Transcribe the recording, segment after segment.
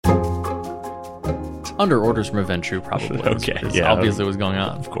Under orders from Ventrue, probably. Okay, yeah. Obviously what's going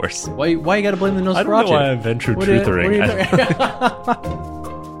on. Of course. Why you got to blame the Nosferatu? I don't know why I'm Ventrue truthering.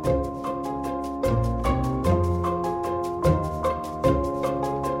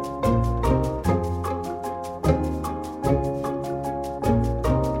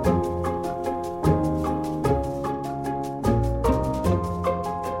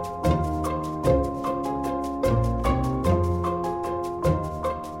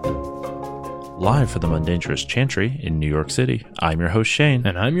 Live for the Mundangerous Chantry in New York City, I'm your host Shane.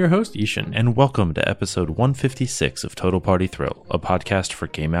 And I'm your host Ishan. And welcome to episode 156 of Total Party Thrill, a podcast for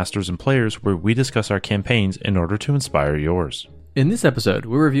game masters and players where we discuss our campaigns in order to inspire yours. In this episode,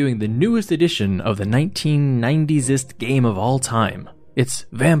 we're reviewing the newest edition of the 1990s-ist game of all time. It's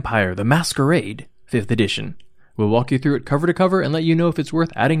Vampire the Masquerade, 5th edition. We'll walk you through it cover to cover and let you know if it's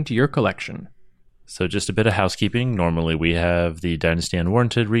worth adding to your collection. So just a bit of housekeeping. Normally we have the Dynasty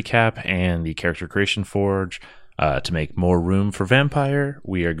Unwarranted recap and the Character Creation Forge. To make more room for Vampire,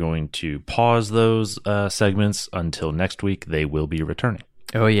 we are going to pause those segments until next week. They will be returning.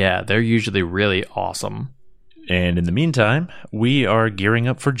 Oh yeah, they're usually really awesome. And in the meantime, we are gearing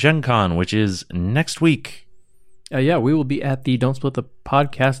up for Gen Con, which is next week. Yeah, we will be at the Don't Split the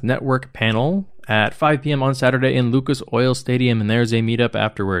Podcast Network panel at 5 p.m. on Saturday in Lucas Oil Stadium, and there's a meetup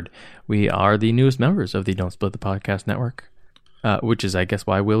afterward. We are the newest members of the Don't Split the Podcast Network, which is, I guess,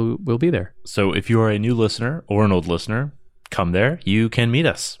 why we'll be there. So if you are a new listener or an old listener, come there. You can meet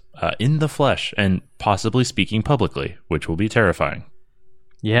us in the flesh and possibly speaking publicly, which will be terrifying.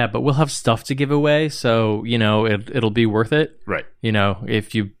 Yeah, but we'll have stuff to give away, so, you know, it'll be worth it. Right. You know,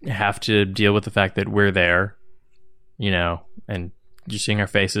 if you have to deal with the fact that we're there, you know, and you're seeing our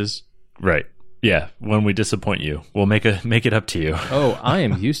faces. Right. Yeah, when we disappoint you, we'll make it up to you. Oh, I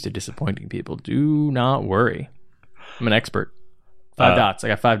am used to disappointing people. Do not worry. I'm an expert. 5 dots. I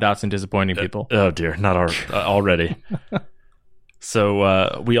got 5 dots in disappointing people. Oh, dear. Not already.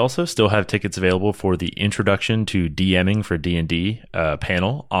 So we also still have tickets available for the Introduction to DMing for D&D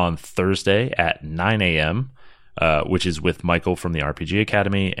panel on Thursday at 9 a.m., which is with Michael from the RPG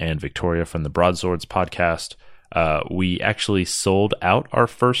Academy and Victoria from the Broadswords podcast. We actually sold out our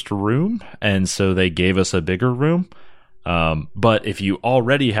first room, and so they gave us a bigger room. But if you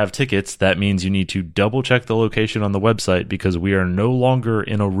already have tickets, that means you need to double check the location on the website because we are no longer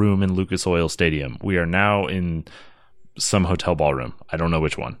in a room in Lucas Oil Stadium. We are now in some hotel ballroom. I don't know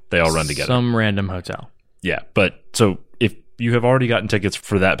which one. They all run together. Some random hotel. Yeah, but so if you have already gotten tickets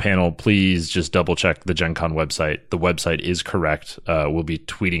for that panel, please just double check the Gen Con website. The website is correct. We'll be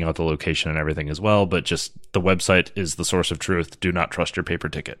tweeting out the location and everything as well, but just the website is the source of truth. Do not trust your paper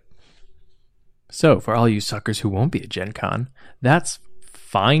ticket. So for all you suckers who won't be at Gen Con, that's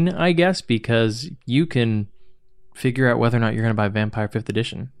fine, I guess, because you can figure out whether or not you're going to buy Vampire 5th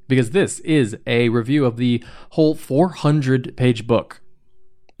edition. Because this is a review of the whole 400-page book.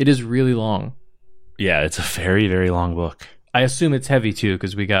 It is really long. Yeah, it's a very, very long book. I assume it's heavy too,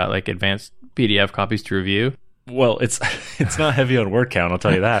 because we got like advanced PDF copies to review. Well, it's not heavy on word count, I'll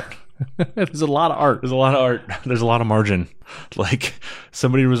tell you that. There's a lot of art. There's a lot of art. There's a lot of margin. Like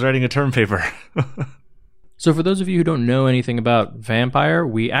somebody was writing a term paper. So for those of you who don't know anything about Vampire,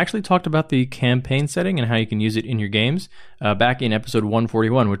 we actually talked about the campaign setting and how you can use it in your games back in episode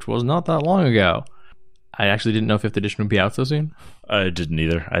 141, which was not that long ago. I actually didn't know 5th edition would be out so soon. I didn't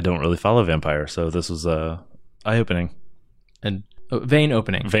either. I don't really follow Vampire, so this was eye-opening. And vein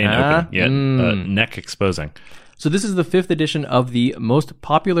opening. Vein opening, yeah. Neck exposing. So this is the 5th edition of the most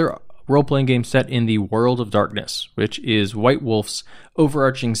popular role-playing game set in the World of Darkness, which is White Wolf's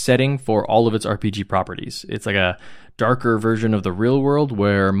overarching setting for all of its RPG properties. It's like a darker version of the real world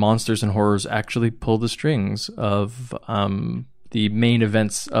where monsters and horrors actually pull the strings of the main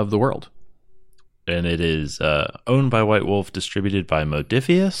events of the world. And it is owned by White Wolf, distributed by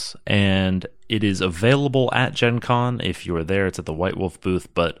Modifius, and it is available at Gen Con. If you're there, it's at the White Wolf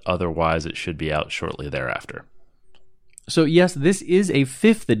booth, but otherwise it should be out shortly thereafter. So yes, this is a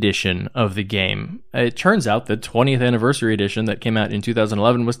 5th edition of the game. It turns out the 20th anniversary edition that came out in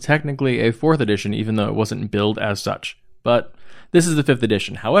 2011 was technically a 4th edition, even though it wasn't billed as such. But this is the 5th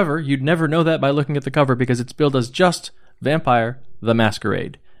edition. However, you'd never know that by looking at the cover because it's billed as just Vampire the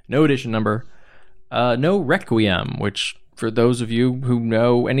Masquerade. No edition number. No Requiem, which, for those of you who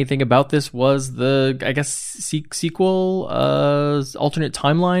know anything about this, was the, I guess, sequel, alternate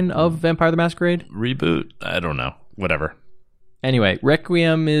timeline of Vampire the Masquerade? Reboot? I don't know. Whatever. Anyway,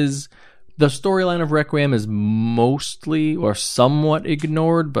 Requiem is... The storyline of Requiem is mostly or somewhat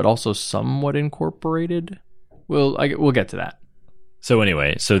ignored, but also somewhat incorporated. We'll get to that. So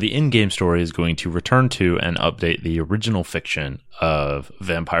anyway, so the in-game story is going to return to and update the original fiction of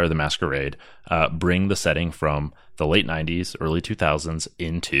Vampire the Masquerade, bring the setting from the late 90s, early 2000s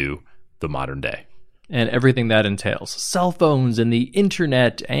into the modern day. And everything that entails. Cell phones and the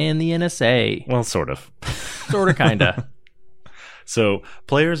internet and the NSA. Well, sort of. Sort of, kind of. So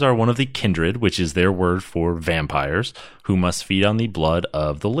players are one of the kindred, which is their word for vampires, who must feed on the blood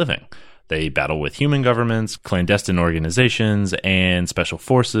of the living. They battle with human governments, clandestine organizations, and special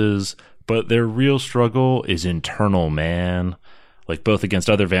forces, but their real struggle is internal, man. Like, both against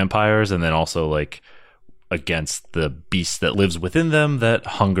other vampires and then also, like, against the beast that lives within them that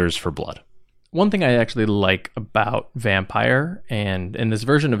hungers for blood. One thing I actually like about Vampire, and in this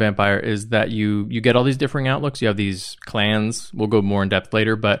version of Vampire, is that you get all these differing outlooks. You have these clans. We'll go more in depth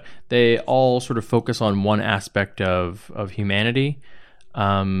later, but they all sort of focus on one aspect of humanity.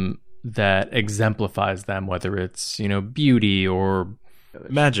 That exemplifies them, whether it's, beauty or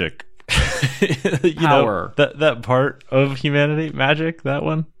magic. Power. That part of humanity, magic, that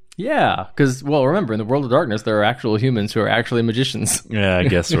one. Yeah, because, well, remember, in the world of darkness, there are actual humans who are actually magicians. Yeah, I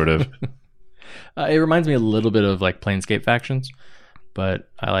guess sort of. It reminds me a little bit of like Planescape factions, but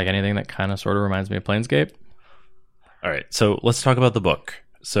I like anything that kind of sort of reminds me of Planescape. All right, so let's talk about the book.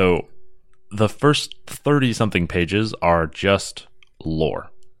 So the first 30-something pages are just lore.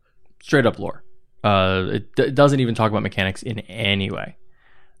 Straight up lore. It doesn't even talk about mechanics in any way.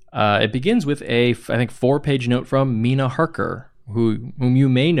 It begins with I think 4-page note from Mina Harker, whom you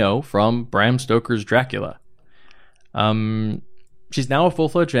may know from Bram Stoker's Dracula. She's now a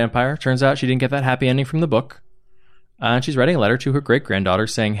full-fledged vampire. Turns out she didn't get that happy ending from the book. And she's writing a letter to her great-granddaughter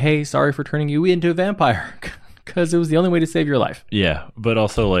saying, hey, sorry for turning you into a vampire, because it was the only way to save your life. Yeah, but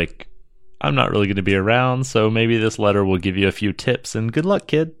also, like, I'm not really going to be around, so maybe this letter will give you a few tips, and good luck,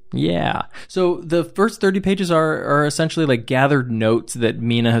 kid. Yeah. So the first 30 pages are essentially like gathered notes that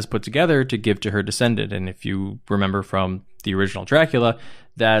Mina has put together to give to her descendant. And if you remember from the original Dracula,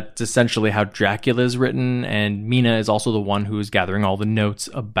 that's essentially how Dracula is written, and Mina is also the one who is gathering all the notes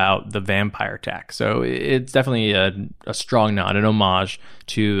about the vampire attack. So it's definitely a strong nod, an homage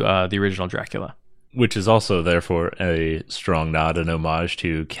to the original Dracula. Which is also, therefore, a strong nod and homage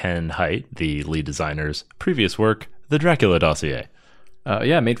to Ken Hite, the lead designer's previous work, The Dracula Dossier.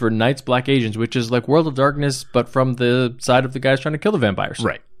 Made for Knights Black Agents, which is like World of Darkness, but from the side of the guys trying to kill the vampires.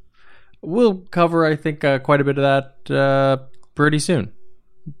 Right. We'll cover, I think, quite a bit of that pretty soon.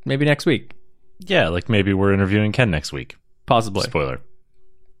 Maybe next week. Yeah, like maybe we're interviewing Ken next week. Possibly. Spoiler.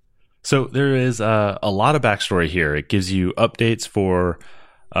 So there is a lot of backstory here. It gives you updates for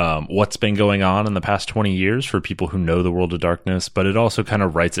what's been going on in the past 20 years for people who know the World of Darkness, but it also kind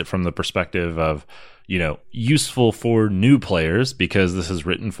of writes it from the perspective of, useful for new players because this is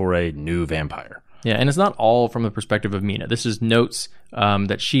written for a new vampire. Yeah, and it's not all from the perspective of Mina. This is notes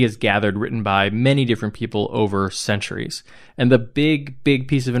that she has gathered, written by many different people over centuries. And the big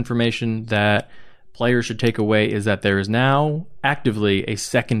piece of information that players should take away is that there is now actively a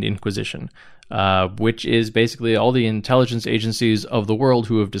second Inquisition, which is basically all the intelligence agencies of the world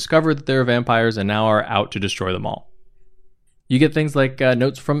who have discovered that there are vampires and now are out to destroy them all. You get things like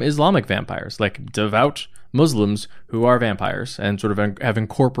notes from Islamic vampires, like devout Muslims who are vampires and sort of have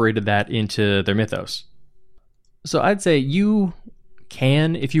incorporated that into their mythos. So I'd say you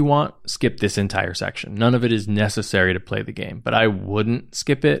can, if you want, skip this entire section. None of it is necessary to play the game, but I wouldn't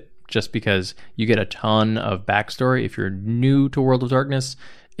skip it just because you get a ton of backstory. If you're new to World of Darkness,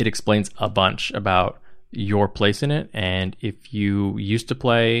 it explains a bunch about your place in it, and if you used to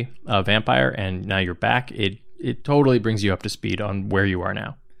play a vampire and now you're back, it totally brings you up to speed on where you are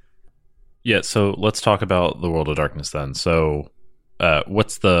now. Yeah, so let's talk about the World of Darkness then. So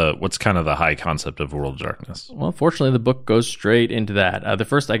what's kind of the high concept of World of Darkness? Well, fortunately, the book goes straight into that. The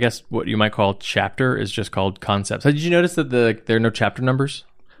first, I guess, what you might call chapter is just called concepts. Did you notice that there are no chapter numbers?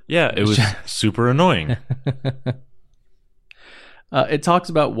 Yeah, it was super annoying. It talks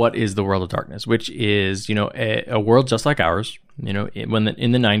about what is the World of Darkness, which is, a world just like ours. In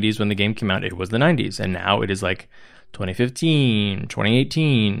the 90s, when the game came out, it was the 90s, and now it is like 2015,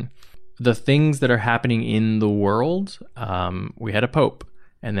 2018. The things that are happening in the world, we had a pope,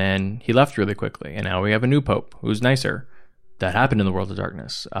 and then he left really quickly, and now we have a new pope who's nicer. That happened in the World of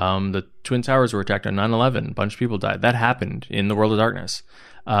Darkness. The Twin Towers were attacked on 9/11. A bunch of people died. That happened in the World of Darkness.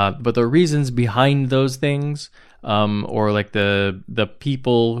 But the reasons behind those things, or like the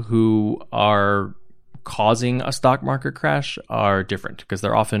people who are causing a stock market crash are different because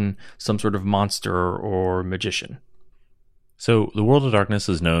they're often some sort of monster or magician. So the World of Darkness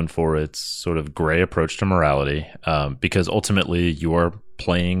is known for its sort of gray approach to morality, because ultimately you are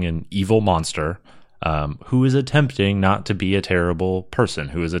playing an evil monster who is attempting not to be a terrible person,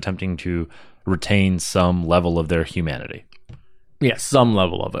 who is attempting to retain some level of their humanity. Yeah, some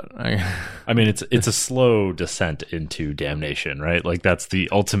level of it. I mean, it's a slow descent into damnation, right? Like, that's the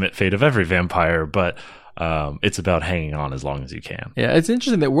ultimate fate of every vampire, but it's about hanging on as long as you can. Yeah, it's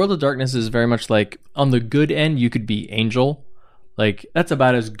interesting that World of Darkness is very much like, on the good end, you could be Angel. Like, that's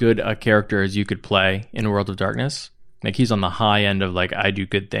about as good a character as you could play in World of Darkness. Like, he's on the high end of, like, I do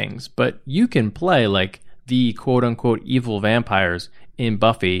good things. But you can play, like, the quote-unquote evil vampires in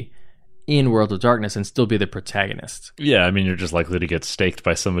Buffy in World of Darkness and still be the protagonist. Yeah, I mean, you're just likely to get staked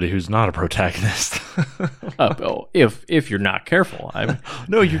by somebody who's not a protagonist. If you're not careful.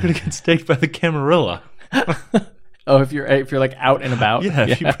 No, you're going to get staked by the Camarilla. If you're like out and about. Yeah,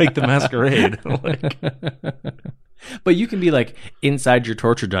 if you break the masquerade. But you can be like inside your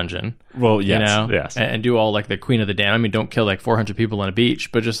torture dungeon. Well, yes, you know, yes. And do all like the Queen of the Damned. I mean, don't kill like 400 people on a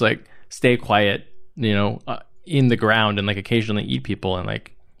beach, but just like stay quiet, in the ground and like occasionally eat people and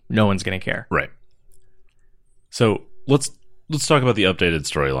like no one's going to care. Right. So let's talk about the updated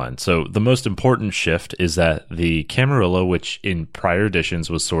storyline. So the most important shift is that the Camarilla, which in prior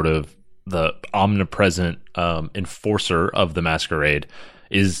editions was sort of the omnipresent enforcer of the Masquerade,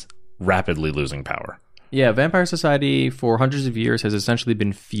 is rapidly losing power. Yeah, Vampire Society for hundreds of years has essentially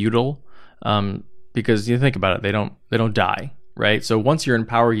been feudal, because you think about it, they don't die, right? So once you're in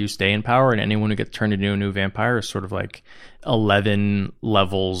power, you stay in power, and anyone who gets turned into a new vampire is sort of like 11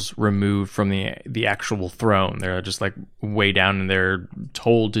 levels removed from the actual throne. They're just like way down, and they're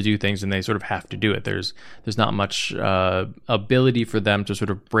told to do things, and they sort of have to do it. There's not much ability for them to sort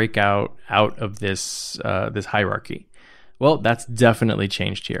of break out of this hierarchy. Well, that's definitely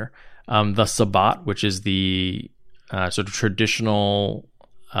changed here. The Sabbat, which is the sort of traditional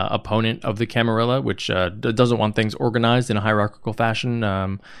opponent of the Camarilla, which doesn't want things organized in a hierarchical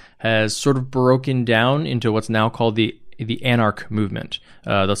fashion, has sort of broken down into what's now called the Anarch movement.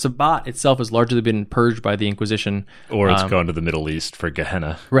 The Sabbat itself has largely been purged by the Inquisition, or it's gone to the Middle East for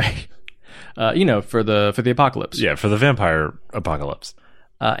Gehenna, right? For the apocalypse. Yeah, for the vampire apocalypse,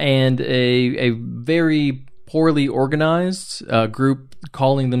 and a very poorly organized group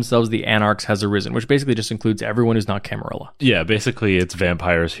calling themselves the Anarchs has arisen, which basically just includes everyone who's not Camarilla. Yeah, basically it's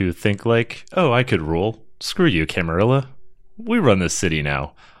vampires who think like, oh, I could rule. Screw you, Camarilla. We run this city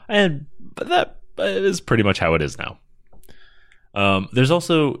now. And that is pretty much how it is now. There's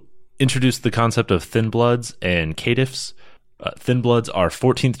also introduced the concept of Thin Bloods and Caitiffs. Thin Bloods are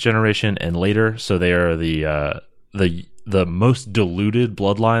 14th generation and later, so they are the most diluted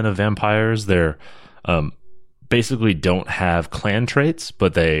bloodline of vampires. They're basically don't have clan traits,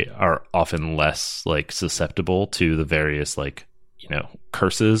 but they are often less like susceptible to the various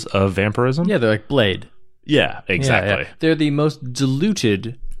curses of vampirism. Yeah, they're like Blade. Yeah, exactly. Yeah. They're the most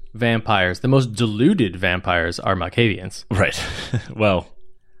diluted vampires. The most deluded vampires are Malkavians. Right. Well,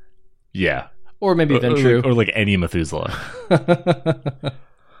 yeah. Or maybe Ventru. Or like any Methuselah.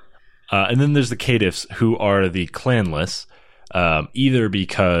 And then there's the Caitiffs, who are the clanless, either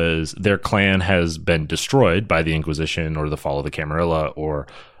because their clan has been destroyed by the Inquisition or the fall of the Camarilla, or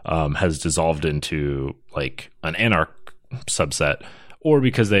has dissolved into like an anarch subset, or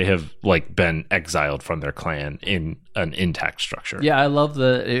because they have like been exiled from their clan in an intact structure. Yeah, I love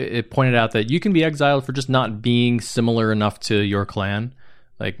that it pointed out that you can be exiled for just not being similar enough to your clan.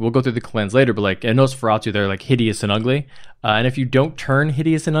 Like, we'll go through the clans later, but like in Nosferatu, they're like hideous and ugly. And if you don't turn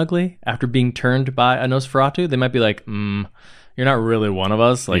hideous and ugly after being turned by a Nosferatu, they might be like, you're not really one of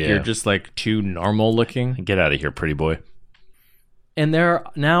us. Like, You're just like too normal looking. Get out of here, pretty boy. And there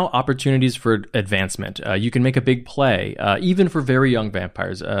are now opportunities for advancement. You can make a big play, even for very young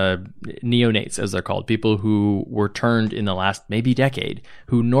vampires, neonates, as they're called, people who were turned in the last maybe decade,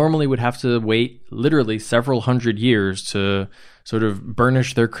 who normally would have to wait literally several hundred years to sort of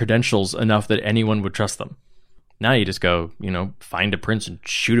burnish their credentials enough that anyone would trust them. Now you just go, find a prince and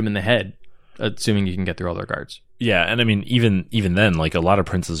shoot him in the head, assuming you can get through all their guards. Yeah, and I mean, even then, like, a lot of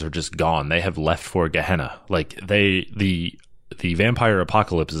princes are just gone. They have left for Gehenna. Like, the vampire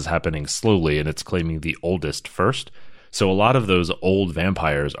apocalypse is happening slowly, and it's claiming the oldest first. So a lot of those old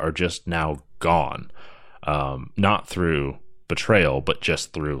vampires are just now gone. Not through betrayal, but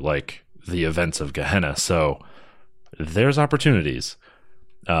just through, like, the events of Gehenna. So there's opportunities.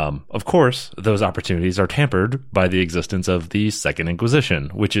 Of course, those opportunities are tampered by the existence of the Second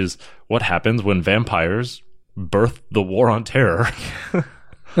Inquisition, which is what happens when vampires birthed the War on Terror.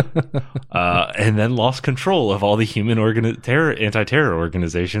 And then lost control of all the human anti-terror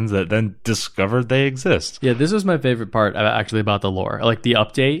organizations that then discovered they exist. Yeah, this was my favorite part actually about the lore. Like the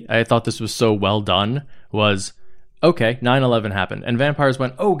update, I thought this was so well done, was okay, 9/11 happened, and vampires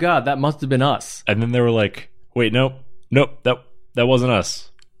went, oh god, that must have been us. And then they were like, wait, nope, that wasn't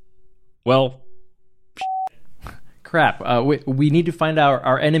us. Well, crap. We need to find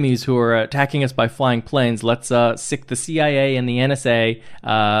our enemies who are attacking us by flying planes. Let's sick the CIA and the NSA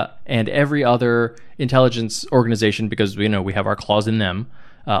and every other intelligence organization, because we have our claws in them,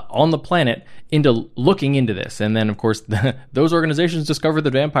 on the planet, into looking into this. And then, of course, those organizations discovered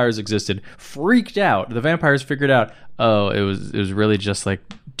that vampires existed, freaked out. The vampires figured out, oh, it was really just like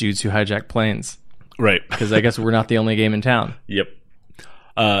dudes who hijack planes. Right. Because I guess we're not the only game in town. Yep.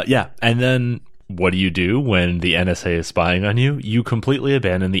 Yeah. And then what do you do when the NSA is spying on you? You completely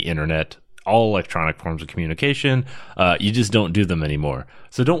abandon the internet, all electronic forms of communication. You just don't do them anymore.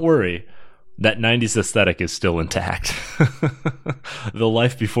 So don't worry. That 90s aesthetic is still intact. The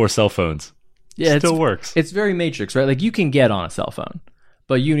life before cell phones still works. It's very Matrix, right? Like, you can get on a cell phone,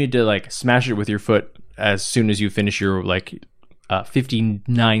 but you need to like smash it with your foot as soon as you finish your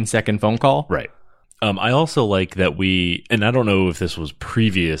 59-second phone call. Right. I also like that and I don't know if this was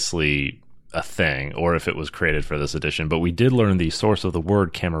previously a thing or if it was created for this edition, but we did learn the source of the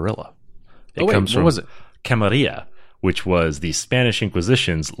word camarilla. What was it? Camarilla, which was the Spanish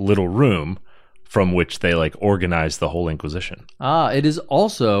Inquisition's little room from which they organized the whole Inquisition. It is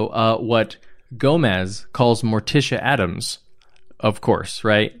also what Gomez calls Morticia Adams, of course,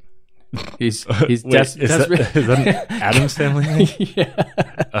 right? He's is that an Addams family name? Yeah.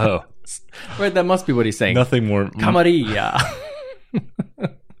 Oh. Right, that must be what he's saying. Nothing more. Camarilla.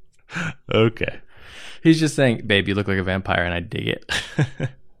 Okay. He's just saying, babe, you look like a vampire, and I dig it.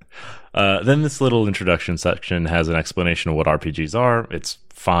 Then this little introduction section has an explanation of what RPGs are. It's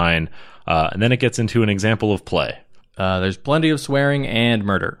fine. And then it gets into an example of play. There's plenty of swearing and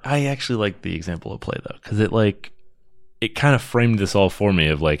murder. I actually like the example of play, though, because it kind of framed this all for me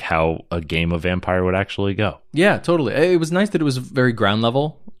of how a game of Vampire would actually go. Yeah, totally. It was nice that it was very ground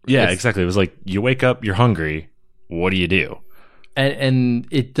level. Yeah, exactly. It was you wake up, you're hungry. What do you do? And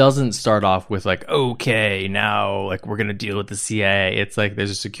it doesn't start off with okay, now we're going to deal with the CIA. It's there's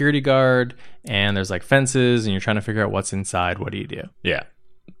a security guard and there's fences and you're trying to figure out what's inside. What do you do? Yeah.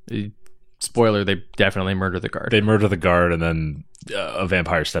 Spoiler, they definitely murder the guard. They murder the guard, and then a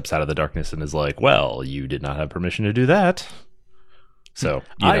vampire steps out of the darkness and is like, well, you did not have permission to do that. So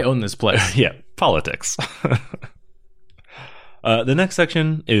I own this place. Yeah, politics. The next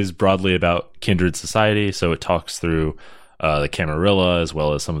section is broadly about kindred society. So it talks through the Camarilla as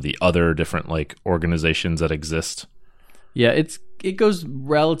well as some of the other different organizations that exist. Yeah, it goes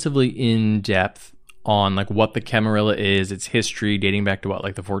relatively in depth on what the Camarilla is, its history dating back to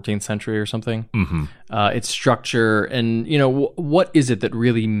the 14th century or something. Mm-hmm. Its structure, and what is it that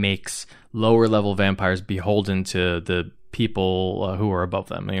really makes lower level vampires beholden to the people who are above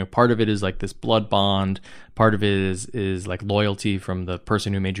them. Part of it is this blood bond. Part of it is loyalty from the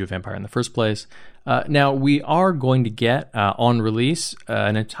person who made you a vampire in the first place. Now we are going to get on release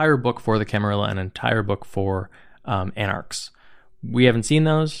an entire book for the Camarilla, an entire book for Anarchs. We haven't seen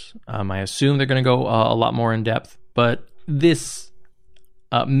those. I assume they're going to go a lot more in depth, but this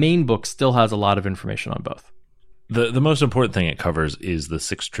main book still has a lot of information on both. The most important thing it covers is the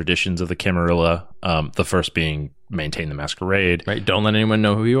 6 traditions of the Camarilla, the first being maintain the Masquerade. Right, don't let anyone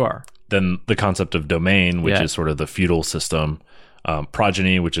know who you are. Then the concept of domain, which is sort of the feudal system.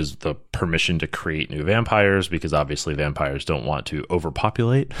 Progeny, which is the permission to create new vampires, because obviously vampires don't want to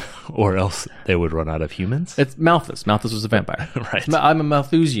overpopulate or else they would run out of humans. It's Malthus. Malthus was a vampire. Right. I'm a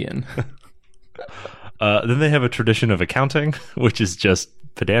Malthusian. Then they have a tradition of accounting, which is just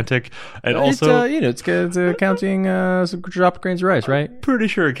pedantic. And also... it's accounting drop grains of rice, right? Pretty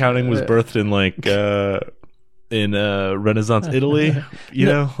sure accounting was birthed in Renaissance Italy,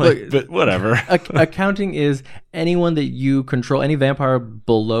 but whatever. Accounting is anyone that you control, any vampire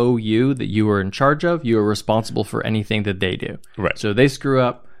below you that you are in charge of, you are responsible for anything that they do. Right. So they screw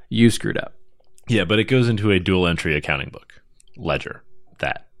up, you screwed up. Yeah, but it goes into a dual entry accounting book. Ledger.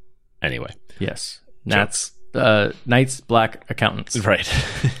 That. Anyway. Yes. That's Knights Black Accountants. Right.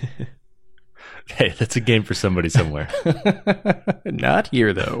 Hey, that's a game for somebody somewhere. Not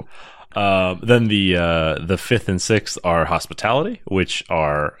here, though. Then the 5th and 6th are hospitality, which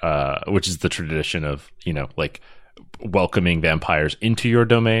is the tradition of welcoming vampires into your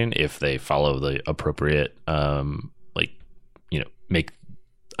domain if they follow the appropriate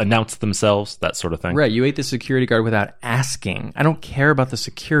announce themselves, that sort of thing. Right, you ate the security guard without asking. I don't care about the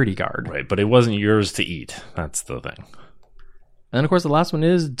security guard. Right, but it wasn't yours to eat. That's the thing. And then, of course, the last one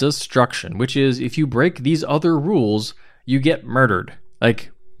is destruction, which is if you break these other rules, you get murdered.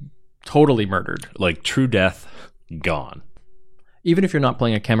 Totally murdered. True death, gone. Even if you're not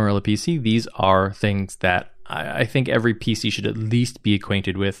playing a Camarilla PC, these are things that I think every PC should at least be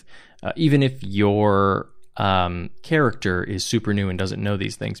acquainted with, even if your character is super new and doesn't know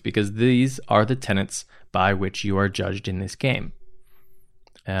these things, because these are the tenets by which you are judged in this game.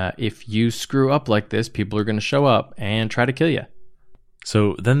 If you screw up like this, people are going to show up and try to kill you.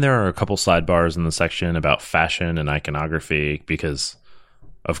 So then there are a couple sidebars in the section about fashion and iconography, because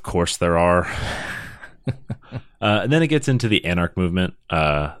of course there are. And then it gets into the Anarch movement,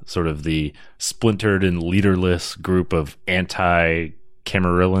 sort of the splintered and leaderless group of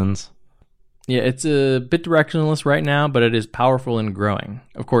anti-Camarillans. Yeah, it's a bit directionless right now, but it is powerful and growing.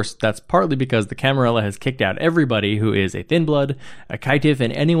 Of course, that's partly because the Camarilla has kicked out everybody who is a Thinblood, a Caitiff,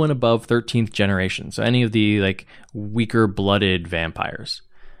 and anyone above 13th generation. So any of the weaker-blooded vampires.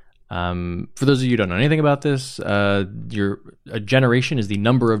 For those of you who don't know anything about this, a generation is the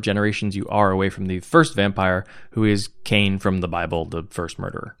number of generations you are away from the first vampire, who is Cain from the Bible, the first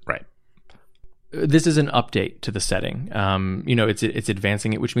murderer. Right. This is an update to the setting. It's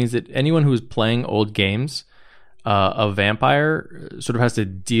advancing it, which means that anyone who is playing old games of vampire sort of has to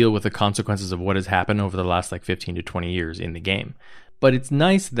deal with the consequences of what has happened over the last 15 to 20 years in the game. But it's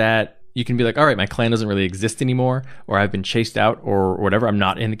nice that you can be like, all right, my clan doesn't really exist anymore, or I've been chased out, or whatever. I'm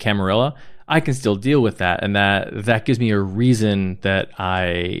not in the Camarilla. I can still deal with that, and that gives me a reason that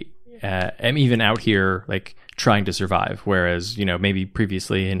I am even out here trying to survive. Whereas maybe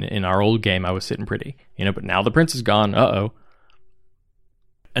previously in our old game I was sitting pretty, but now the prince is gone.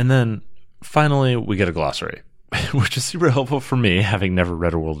 And then finally we get a glossary, which is super helpful for me, having never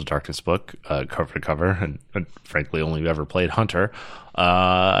read a World of Darkness book cover to cover, and frankly only ever played Hunter.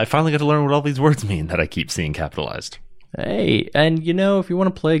 I finally got to learn what all these words mean that I keep seeing capitalized. Hey, and if you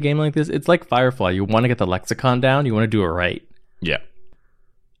want to play a game like this, it's like Firefly. You want to get the lexicon down, you want to do it right. Yeah.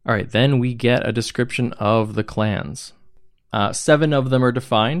 All right, then we get a description of the clans. 7 of them are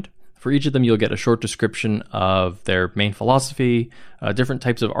defined. For each of them, you'll get a short description of their main philosophy, different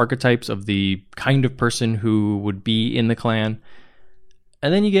types of archetypes of the kind of person who would be in the clan.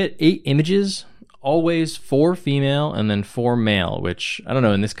 And then you get 8 images, always 4 female and then 4 male, which, I don't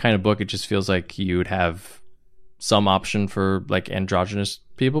know, in this kind of book, it just feels like you would have some option for androgynous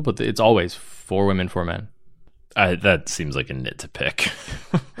people, but it's always 4 women, 4 men. That seems like a nit to pick.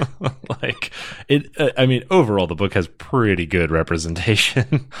 Overall, the book has pretty good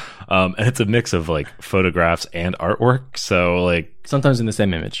representation. And it's a mix of photographs and artwork. So sometimes in the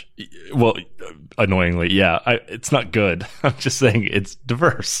same image. Well, annoyingly, yeah. It's not good. I'm just saying it's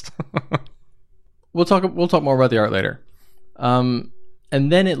diverse. We'll talk more about the art later. And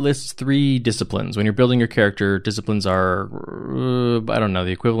then it lists 3 disciplines. When you're building your character, disciplines are,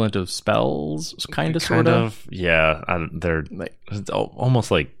 the equivalent of spells, kind of. Yeah, they're it's almost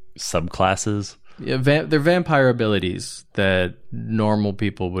like subclasses. Yeah, they're vampire abilities that normal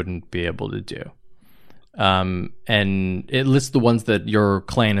people wouldn't be able to do. And it lists the ones that your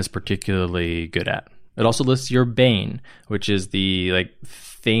clan is particularly good at. It also lists your Bane, which is the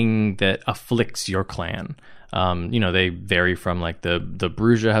thing that afflicts your clan. They vary from the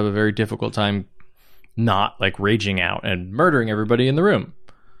Bruja have a very difficult time not raging out and murdering everybody in the room.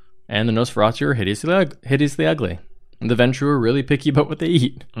 And the Nosferatu are hideously ugly. And the Ventrue are really picky about what they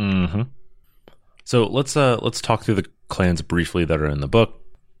eat. Mm-hmm. So let's talk through the clans briefly that are in the book.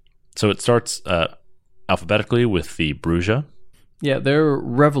 So it starts alphabetically with the Bruja. Yeah, they're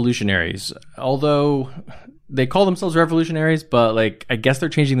revolutionaries. Although they call themselves revolutionaries, but I guess they're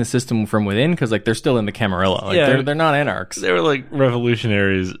changing the system from within because they're still in the Camarilla. They're not anarchs. They were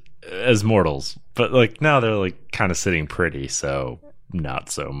revolutionaries as mortals, but now they're kind of sitting pretty, so not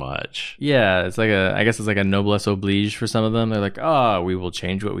so much. Yeah, it's I guess it's a noblesse oblige for some of them. They're we will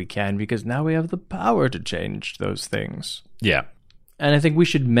change what we can because now we have the power to change those things. Yeah. And I think we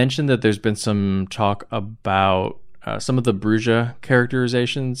should mention that there's been some talk about some of the Bruja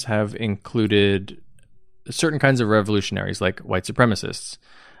characterizations have included certain kinds of revolutionaries, like white supremacists.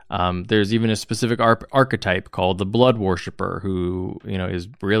 There's even a specific archetype called the blood worshipper, who is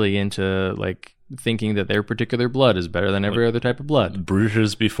really into thinking that their particular blood is better than every other type of blood.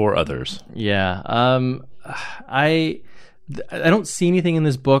 Brujas before others. Yeah. I don't see anything in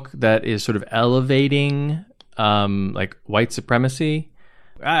this book that is sort of elevating white supremacy.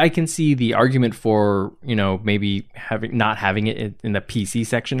 I can see the argument for, maybe not having it in the PC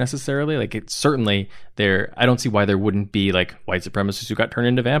section necessarily. It's certainly there. I don't see why there wouldn't be white supremacists who got turned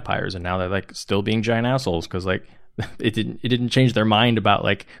into vampires and now they're still being giant assholes because it didn't change their mind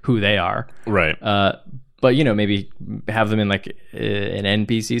about who they are. Right. But maybe have them in an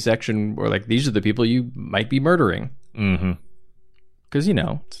NPC section where these are the people you might be murdering. Mm-hmm. Because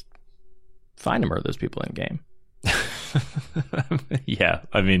it's fine to murder those people in game. Yeah,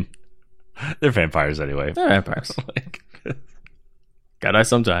 They're vampires anyway. They're vampires. Gotta die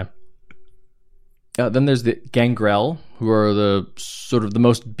sometime. Then there's the Gangrel, who are the sort of the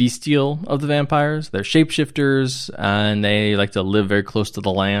most bestial of the vampires. They're shapeshifters, and they like to live very close to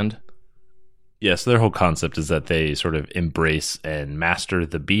the land. Yeah, so their whole concept is that they sort of embrace and master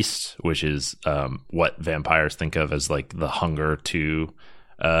the beast, which is what vampires think of as like the hunger to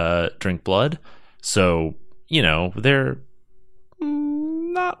drink blood. So, they're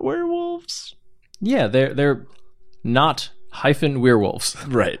not werewolves. Yeah, they're not werewolves.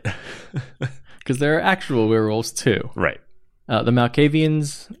 Right. Because there are actual werewolves too. Right. The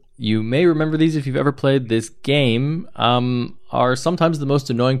Malkavians, you may remember these if you've ever played this game, are sometimes the most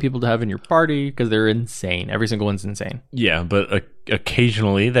annoying people to have in your party because they're insane. Every single one's insane. Yeah, but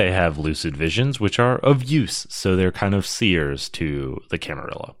occasionally they have lucid visions, which are of use. So they're kind of seers to the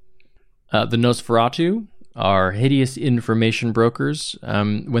Camarilla. The Nosferatu are hideous information brokers.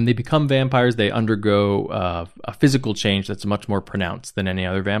 When they become vampires, they undergo a physical change that's much more pronounced than any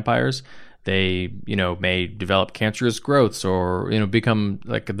other vampires. They, may develop cancerous growths or, become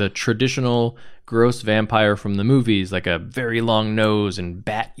like the traditional gross vampire from the movies, like a very long nose and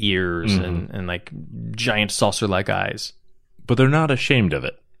bat ears and like giant saucer-like eyes. But they're not ashamed of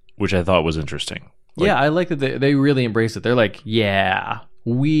it, which I thought was interesting. Yeah, I like that they really embrace it. They're like, yeah,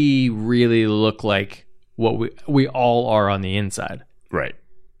 we really look like what we all are on the inside. Right.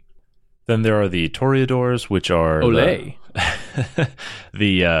 Then there are the Toreadors, which are Olay.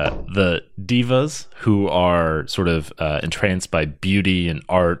 the divas who are sort of entranced by beauty and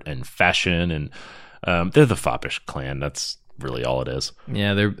art and fashion, and they're the foppish clan. That's really all it is.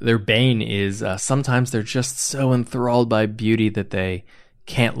 Yeah, their bane is sometimes they're just so enthralled by beauty that they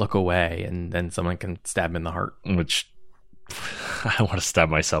can't look away, and then someone can stab them in the heart. Which I want to stab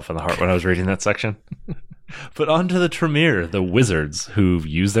myself in the heart when I was reading that section. But on to the Tremere, the wizards who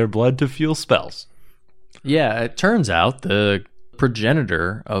use their blood to fuel spells. Yeah, it turns out the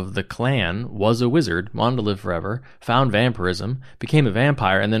progenitor of the clan was a wizard, wanted to live forever, found vampirism, became a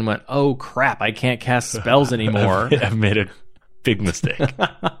vampire, and then went, oh crap, I can't cast spells anymore. I've made a big mistake.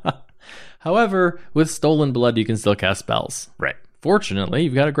 However, with stolen blood, you can still cast spells. Right. Fortunately,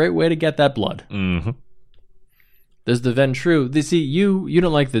 you've got a great way to get that blood. Mm-hmm. There's the Ventru. See, you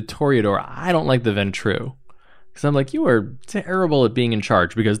don't like the Toreador. I don't like the Ventru. Because I'm like, you are terrible at being in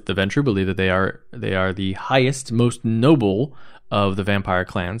charge, because the Ventru believe that they are the highest, most noble of the vampire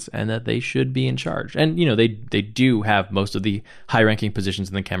clans, and that they should be in charge. And, they do have most of the high-ranking positions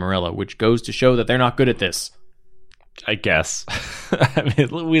in the Camarilla, which goes to show that they're not good at this. I guess. I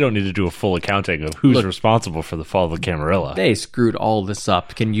mean, we don't need to do a full accounting of who's responsible for the fall of the Camarilla. They screwed all this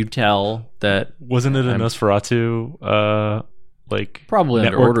up. Can you tell that... Wasn't it a Nosferatu... probably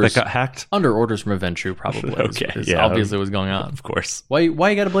network under orders that got hacked? Under orders from a Ventru, probably. Okay, yeah, obviously what's going on. Of course. Why you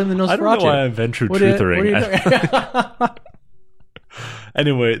got to blame the Nosferatu? I don't know why I'm Ventru truthering.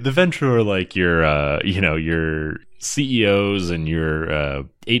 Anyway, the Ventru are like your CEOs and your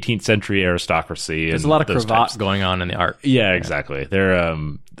 18th century aristocracy. There's a lot of cravat going on in the art. Yeah, exactly. They're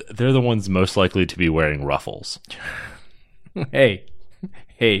the ones most likely to be wearing ruffles. Hey,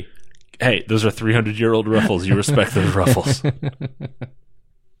 those are 300-year-old ruffles. You respect those ruffles.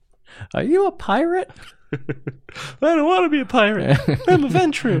 Are you a pirate? I don't want to be a pirate. I'm a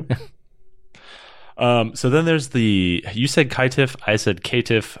Ventru. So then there's you said Kaitif, I said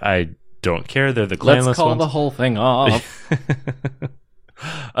Caitiff. I don't care. They're the clanless ones. Let's call the whole thing off.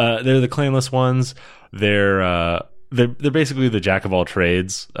 They're the clanless ones. They're basically the jack of all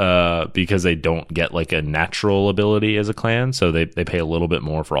trades because they don't get like a natural ability as a clan, so they pay a little bit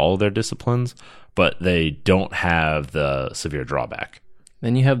more for all of their disciplines, but they don't have the severe drawback.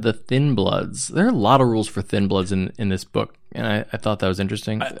 Then you have the Thin Bloods. There are a lot of rules for Thin Bloods in this book, and I thought that was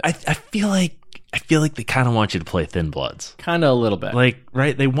interesting. I feel like they kind of want you to play Thin Bloods. Kind of a little bit. Like,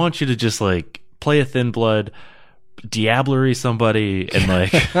 right? They want you to just like play a Thin Blood, diablery somebody, and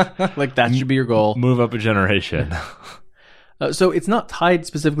like like that should be your goal. Move up a generation. So it's not tied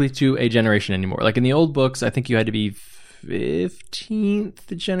specifically to a generation anymore. Like in the old books, I think you had to be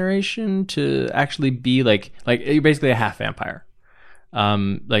 15th generation to actually be like you're basically a half vampire.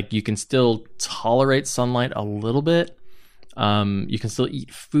 Like you can still tolerate sunlight a little bit. You can still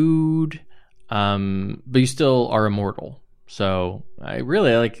eat food, but you still are immortal. So I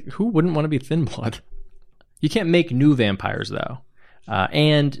really who wouldn't want to be Thin Blood? You can't make new vampires though.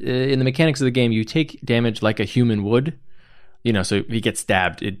 And in the mechanics of the game, you take damage like a human would. So if you get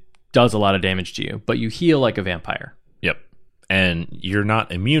stabbed, it does a lot of damage to you, but you heal like a vampire. Yep. And you're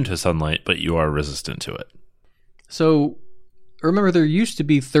not immune to sunlight, but you are resistant to it. So remember, there used to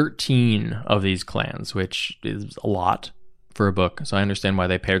be 13 of these clans, which is a lot for a book, so I understand why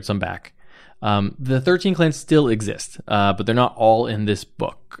they pared some back. The 13 clans still exist, but they're not all in this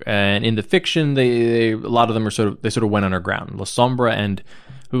book. And in the fiction, a lot of them are sort of went underground. La Sombra and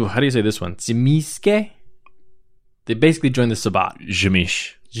how do you say this one? Tsimiske? They basically joined the Sabbat.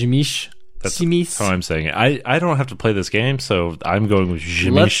 Jimish. That's how I'm saying it. I don't have to play this game, so I'm going with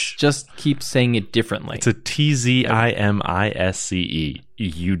Jimish. Let's just keep saying it differently. It's a Tzimisce.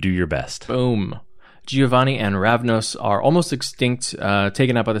 You do your best. Boom. Giovanni and Ravnos are almost extinct,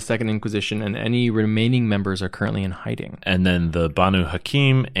 taken out by the Second Inquisition, and any remaining members are currently in hiding. And then the Banu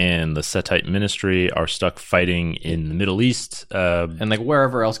Hakim and the Setite Ministry are stuck fighting in the Middle East. And like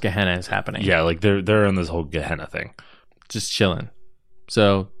wherever else Gehenna is happening. Yeah, like they're on this whole Gehenna thing. Just chilling.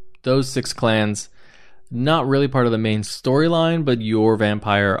 So those 6 clans, not really part of the main storyline, but your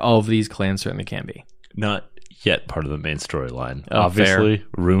vampire of these clans certainly can be. Not yet part of the main storyline. Oh, obviously, fair.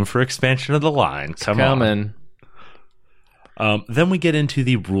 Room for expansion of the line. Come on. Then we get into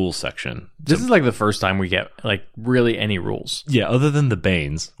the rules section. This is like the first time we get like really any rules. Yeah, other than the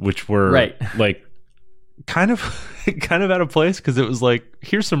Banes, which were like kind of out of place because it was like,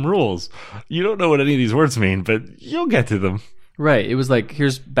 here's some rules. You don't know what any of these words mean, but you'll get to them. Right. It was like,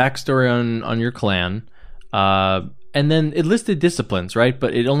 here's backstory on your clan. And then it listed disciplines, right?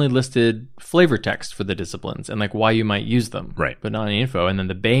 But it only listed flavor text for the disciplines and like why you might use them. Right. But not any info. And then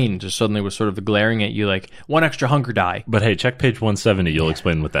the Bane just suddenly was sort of glaring at you like, 1 extra hunger die. But hey, check page 170. You'll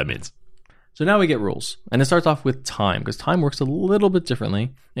explain what that means. So now we get rules. And it starts off with time, because time works a little bit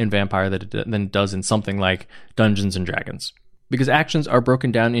differently in Vampire than it does in something like Dungeons and Dragons. Because actions are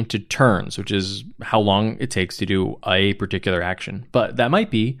broken down into turns, which is how long it takes to do a particular action. But that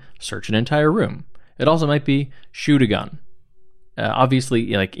might be search an entire room. It also might be shoot a gun.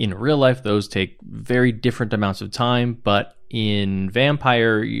 Obviously, like in real life, those take very different amounts of time. But in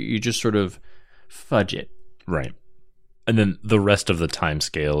Vampire, you just sort of fudge it. Right. And then the rest of the time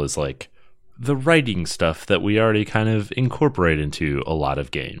scale is like the writing stuff that we already kind of incorporate into a lot of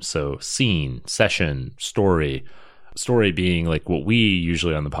games. So scene, session, story. Story being like what we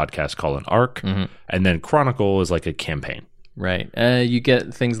usually on the podcast call an arc. Mm-hmm. And then chronicle is like a campaign. Right. You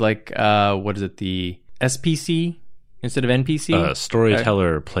get things like, what is it, the SPC instead of NPC?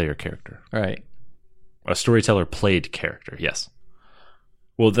 Storyteller player character. Right. A storyteller played character, yes.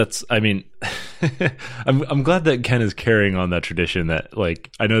 Well, I'm glad that Ken is carrying on that tradition that, like,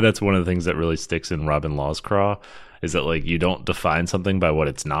 I know that's one of the things that really sticks in Robin Law's craw, is that, like, you don't define something by what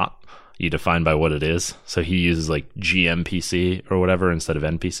it's not. You define by what it is. So he uses, like, GMPC or whatever instead of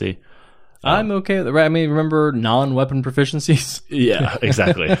NPC. I'm okay with it. Right? I mean, remember non-weapon proficiencies? Yeah,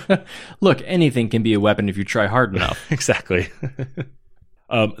 exactly. Look, anything can be a weapon if you try hard enough. Exactly.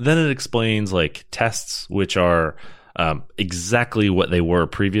 Then it explains like tests, which are exactly what they were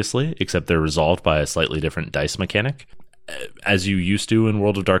previously, except they're resolved by a slightly different dice mechanic. As you used to in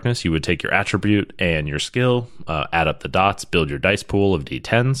World of Darkness, you would take your attribute and your skill, add up the dots, build your dice pool of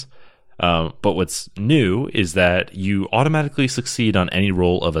D10s. But what's new is that you automatically succeed on any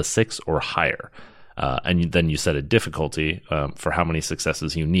roll of a 6 or higher. And then you set a difficulty for how many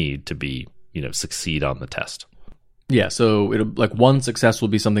successes you need to be, succeed on the test. Yeah, so it'll, like, one success will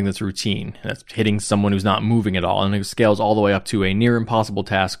be something that's routine. That's hitting someone who's not moving at all. And it scales all the way up to a near impossible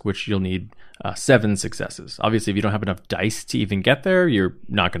task, which you'll need 7 successes. Obviously, if you don't have enough dice to even get there, you're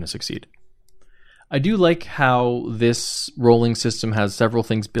not going to succeed. I do like how this rolling system has several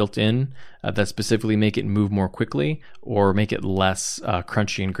things built in that specifically make it move more quickly or make it less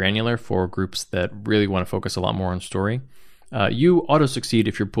crunchy and granular for groups that really want to focus a lot more on story. You auto-succeed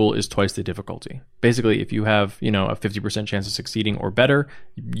if your pool is twice the difficulty. Basically, if you have, a 50% chance of succeeding or better,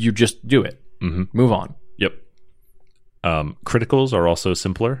 you just do it. Mm-hmm. Move on. Yep. Criticals are also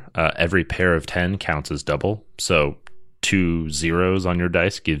simpler. Every pair of 10 counts as double. So 2 zeros on your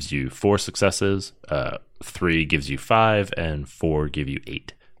dice gives you 4 successes, 3 gives you 5, and 4 give you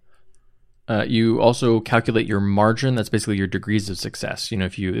 8. You also calculate your margin. That's basically your degrees of success.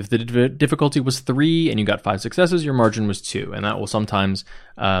 If the difficulty was 3 and you got 5 successes, your margin was 2, and that will sometimes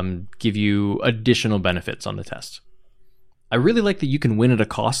give you additional benefits on the test. I really like that you can win at a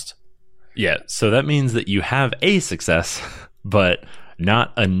cost. Yeah, so that means that you have a success, but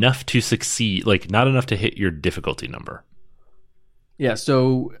not enough to succeed, like not enough to hit your difficulty number. Yeah,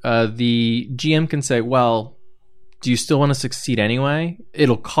 so the GM can say, well, do you still want to succeed anyway?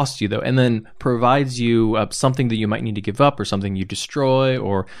 It'll cost you, though, and then provides you something that you might need to give up or something you destroy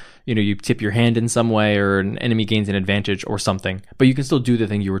or, you tip your hand in some way or an enemy gains an advantage or something. But you can still do the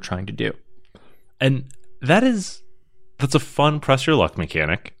thing you were trying to do. And that's a fun press your luck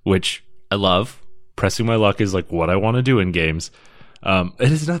mechanic, which I love. Pressing my luck is like what I want to do in games.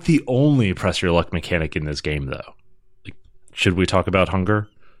 It is not the only press your luck mechanic in this game, though. Should we talk about hunger?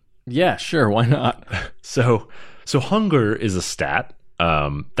 Yeah, sure. Why not? So hunger is a stat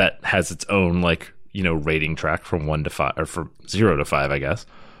that has its own rating track from 1 to 5, or from 0 to 5, I guess.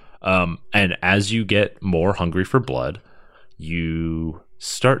 And as you get more hungry for blood, you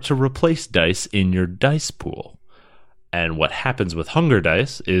start to replace dice in your dice pool. And what happens with hunger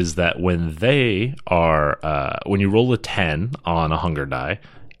dice is that when they are, when you roll a 10 on a hunger die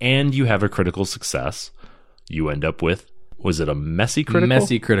and you have a critical success, you end up with, was it a messy critical?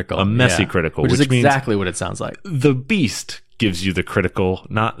 Messy critical. A messy critical. Which is means exactly what it sounds like. the beast gives you the critical,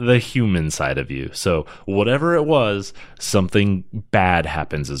 not the human side of you. So whatever it was, something bad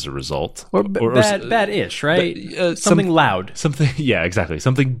happens as a result. Or bad-ish, right? Something loud. Something, yeah, exactly.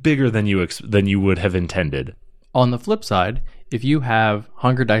 Something bigger than you would have intended. On the flip side, if you have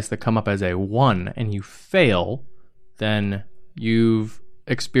hunger dice that come up as a 1 and you fail, then you've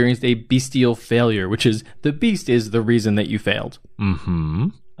experienced a bestial failure, which is the beast is the reason that you failed. Mm-hmm.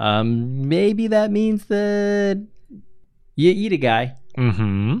 Maybe that means that you eat a guy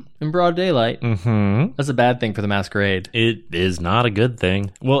in broad daylight. Mm-hmm. That's a bad thing for the Masquerade. It is not a good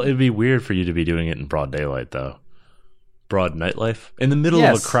thing. Well, it'd be weird for you to be doing it in broad daylight, though. Broad nightlife? In the middle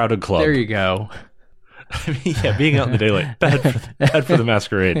of a crowded club. There you go. I mean, yeah, being out in the daylight, bad for the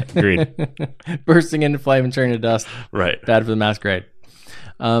Masquerade. Agreed. Bursting into flame and turning to dust. Right. Bad for the Masquerade.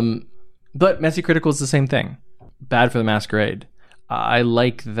 But Messy Critical is the same thing. Bad for the Masquerade. I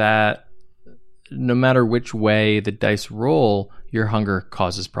like that no matter which way the dice roll, your hunger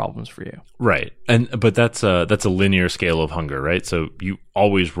causes problems for you. Right. But that's a linear scale of hunger, right? So you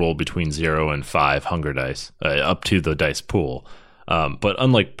always roll between 0 and 5 hunger dice up to the dice pool. But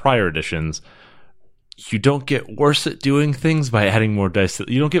unlike prior editions, you don't get worse at doing things by adding more dice.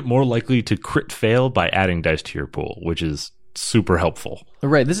 You don't get more likely to crit fail by adding dice to your pool, which is super helpful.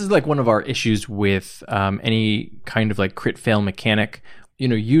 Right. This is like one of our issues with any kind of like crit fail mechanic.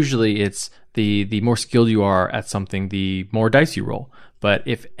 Usually it's the more skilled you are at something, the more dice you roll. But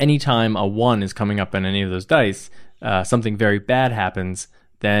if any time a 1 is coming up on any of those dice, something very bad happens,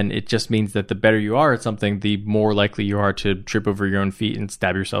 then it just means that the better you are at something, the more likely you are to trip over your own feet and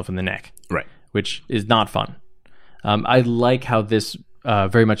stab yourself in the neck. Right. Which is not fun. I like how this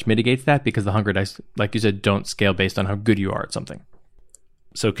very much mitigates that because the hunger dice, like you said, don't scale based on how good you are at something.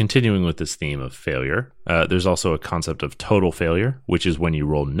 So continuing with this theme of failure, there's also a concept of total failure, which is when you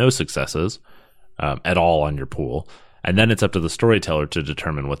roll no successes at all on your pool. And then it's up to the storyteller to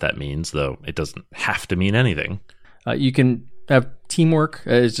determine what that means, though it doesn't have to mean anything. You can have teamwork.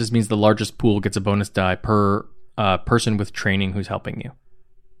 It just means the largest pool gets a bonus die per person with training who's helping you.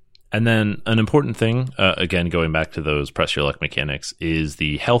 And then an important thing, again, going back to those press your luck mechanics, is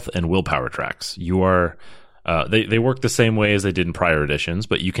the health and willpower tracks. You are they work the same way as they did in prior editions,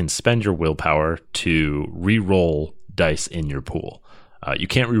 but you can spend your willpower to re-roll dice in your pool. You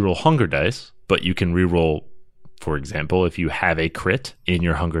can't re-roll hunger dice, but you can re-roll, for example, if you have a crit in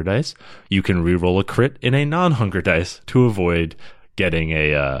your hunger dice, you can re-roll a crit in a non-hunger dice to avoid getting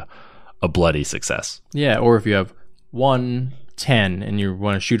a bloody success. Yeah, or if you have 1-10 and you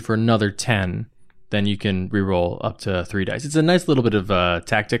want to shoot for another 10, then you can re-roll up to 3 dice. It's a nice little bit of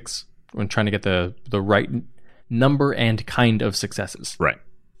tactics when trying to get the right number and kind of successes. Right.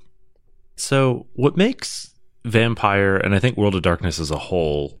 So what makes Vampire, and I think World of Darkness as a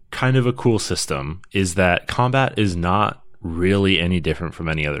whole, kind of a cool system is that combat is not really any different from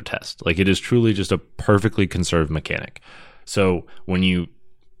any other test. Like, it is truly just a perfectly conserved mechanic. So when you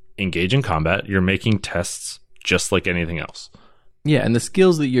engage in combat, you're making tests just like anything else. Yeah, and the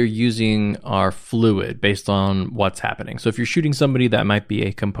skills that you're using are fluid based on what's happening. So if you're shooting somebody, that might be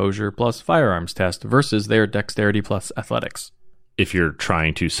a composure plus firearms test versus their dexterity plus athletics. If you're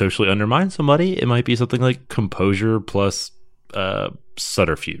trying to socially undermine somebody, it might be something like composure plus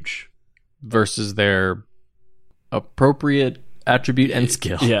subterfuge. Versus their appropriate attribute and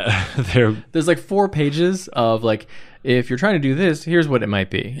skill. Yeah. There's like 4 pages of like, if you're trying to do this, here's what it might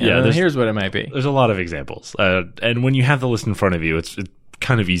be. And here's what it might be. There's a lot of examples. And when you have the list in front of you, it's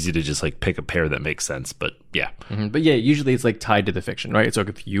kind of easy to just like pick a pair that makes sense. But yeah. Mm-hmm. But yeah, usually it's like tied to the fiction, right? So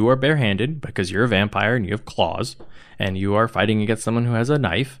if you are barehanded because you're a vampire and you have claws and you are fighting against someone who has a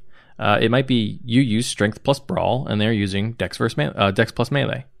knife, it might be you use strength plus brawl and they're using dex plus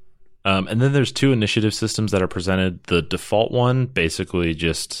melee. And then there's 2 initiative systems that are presented. The default one basically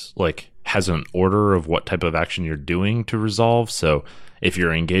just like has an order of what type of action you're doing to resolve. So if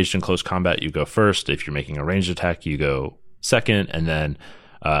you're engaged in close combat, you go first. If you're making a ranged attack, you go second. And then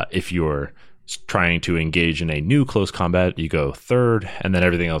if you're trying to engage in a new close combat, you go third. And then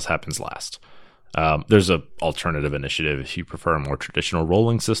everything else happens last. There's an alternative initiative if you prefer a more traditional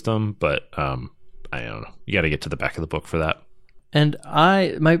rolling system, but I don't know. You got to get to the back of the book for that. And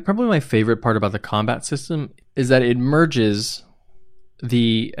probably my favorite part about the combat system is that it merges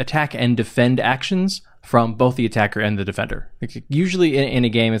the attack and defend actions from both the attacker and the defender. Like usually in a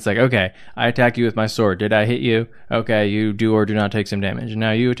game, it's like, okay, I attack you with my sword. Did I hit you? Okay, you do or do not take some damage. And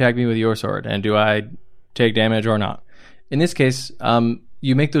now you attack me with your sword. And do I take damage or not? In this case,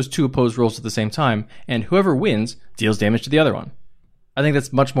 you make those two opposed rolls at the same time, and whoever wins deals damage to the other one. I think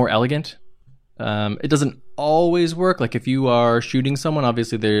that's much more elegant. It doesn't always work. Like if you are shooting someone,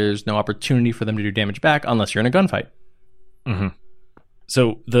 obviously there's no opportunity for them to do damage back unless you're in a gunfight. Mm-hmm.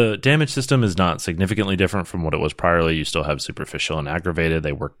 So the damage system is not significantly different from what it was priorly. You still have superficial and aggravated.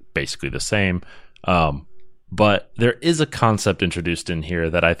 They work basically the same. But there is a concept introduced in here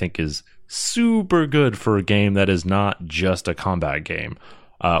that I think is super good for a game that is not just a combat game,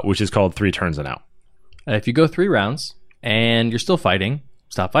 which is called 3 turns and out. If you go 3 rounds and you're still fighting,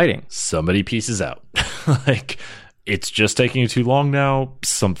 stop fighting. Somebody pieces out. Like, it's just taking you too long now.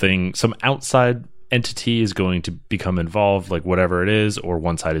 Some outside entity is going to become involved, like whatever it is, or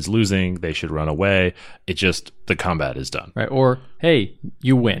one side is losing, they should run away. The combat is done. Right. Or, hey,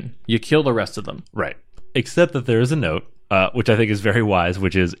 you win. You kill the rest of them. Right. Except that there is a note, which I think is very wise,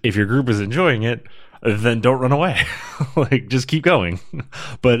 which is if your group is enjoying it, then don't run away. Like, just keep going.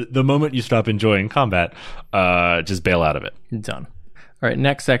 But the moment you stop enjoying combat, just bail out of it. Done. All right,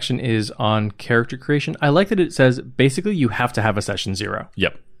 next section is on character creation. I like that it says basically you have to have a session 0.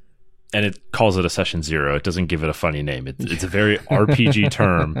 Yep. And it calls it a session 0. It doesn't give it a funny name. It's a very RPG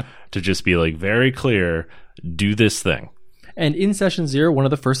term to just be like very clear, do this thing. And in session 0, one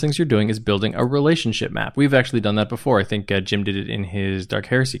of the first things you're doing is building a relationship map. We've actually done that before. I think Jim did it in his Dark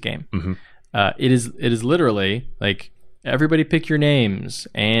Heresy game. Mm-hmm. It is literally like, everybody pick your names,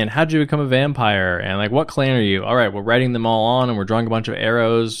 and how'd you become a vampire, and like what clan are you? All right, we're writing them all on, and we're drawing a bunch of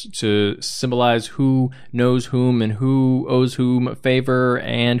arrows to symbolize who knows whom and who owes whom a favor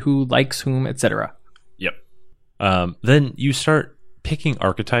and who likes whom, etc. Yep. Then you start picking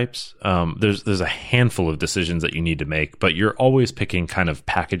archetypes. There's a handful of decisions that you need to make, but you're always picking kind of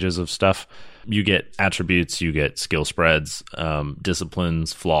packages of stuff. You get attributes, you get skill spreads,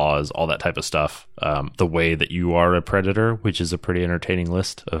 disciplines, flaws, all that type of stuff. The way that you are a predator, which is a pretty entertaining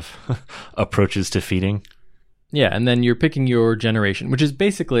list of approaches to feeding. Yeah, and then you're picking your generation, which is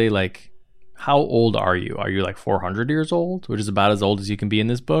basically like, how old are you? Are you like 400 years old, which is about as old as you can be in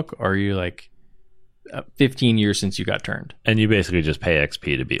this book? Or are you like 15 years since you got turned? And you basically just pay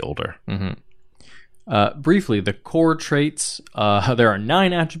XP to be older. Mm-hmm. Briefly, the core traits, there are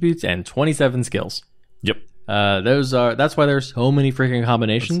 9 attributes and 27 skills. Yep. That's why there's so many freaking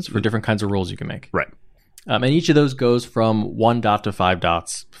combinations for different kinds of roles you can make. Right. And each of those goes from 1 dot to 5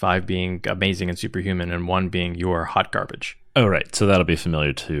 dots, 5 being amazing and superhuman, and 1 being your hot garbage. Oh, right. So that'll be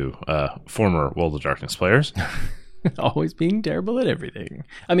familiar to former World of Darkness players. Always being terrible at everything.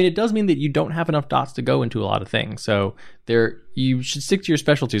 I mean, it does mean that you don't have enough dots to go into a lot of things. So you should stick to your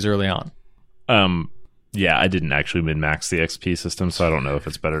specialties early on. Yeah, I didn't actually min-max the XP system, so I don't know if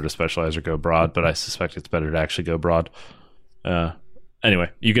it's better to specialize or go broad, but I suspect it's better to actually go broad. Anyway,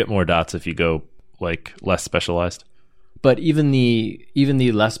 you get more dots if you go like less specialized. But even the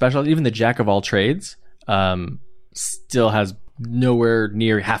less specialized, even the jack of all trades, still has nowhere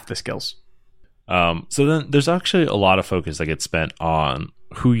near half the skills. So then there's actually a lot of focus that gets spent on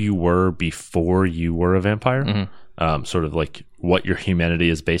who you were before you were a vampire. Mm-hmm. Sort of like what your humanity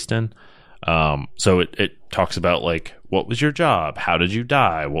is based in. So it talks about like, what was your job? How did you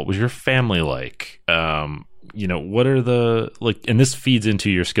die? What was your family like? What are the, like, and this feeds into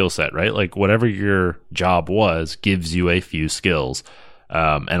your skill set, right? Like whatever your job was gives you a few skills,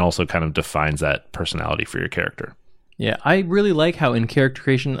 and also kind of defines that personality for your character. Yeah, I really like how in character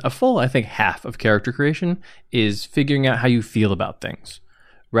creation, I think half of character creation is figuring out how you feel about things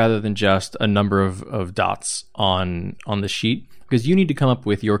rather than just a number of dots on the sheet. Because you need to come up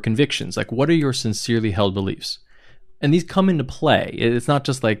with your convictions. Like, what are your sincerely held beliefs? And these come into play. It's not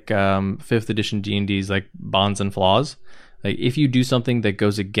just like 5th edition D&D's like bonds and flaws. Like, if you do something that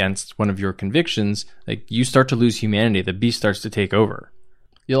goes against one of your convictions, like you start to lose humanity. The beast starts to take over.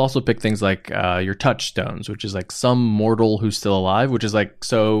 You'll also pick things like your touchstones, which is like some mortal who's still alive, which is like,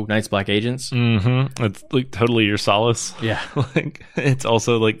 so Night's Black Agents. Mm-hmm. It's like totally your solace. Yeah. Like, it's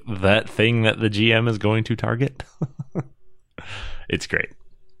also like that thing that the GM is going to target. It's great.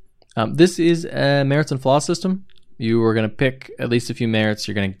 This is a merits and flaws system. You are going to pick at least a few merits.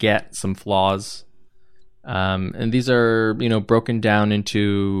 You're going to get some flaws. And these are, broken down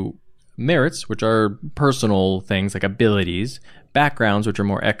into merits, which are personal things like abilities, backgrounds, which are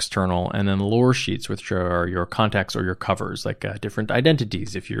more external, and then lore sheets, which are your context or your covers, like different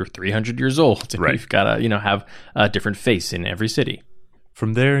identities. If you're 300 years old, Right. you've got to have a different face in every city.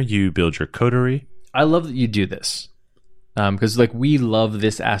 From there, you build your coterie. I love that you do this because we love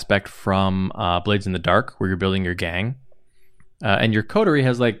this aspect from Blades in the Dark, where you're building your gang. And your coterie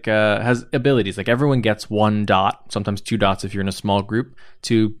has has abilities. Like everyone gets 1 dot, sometimes 2 dots if you're in a small group,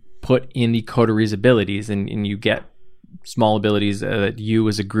 to put in the coterie's abilities, and you get small abilities that you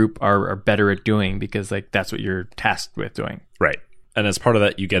as a group are better at doing because that's what you're tasked with doing. Right. And as part of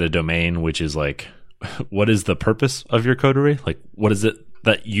that, you get a domain, which is what is the purpose of your coterie? What is it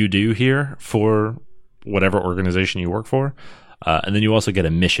that you do here for whatever organization you work for? And then you also get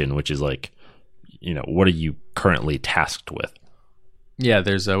a mission, which is what are you currently tasked with? Yeah,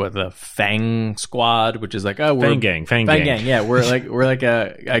 there's the Fang Squad, which is we're Fang Gang. Yeah, we're like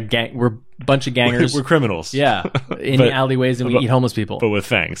a gang. We're a bunch of gangers. We're criminals. Yeah, in the alleyways, and we eat homeless people. But with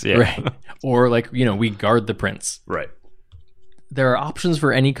fangs, yeah. Right. Or we guard the prince. Right. There are options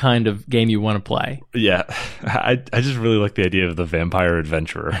for any kind of game you want to play. Yeah. I just really like the idea of the vampire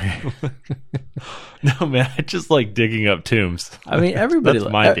adventurer. No, man, I just like digging up tombs. I mean, everybody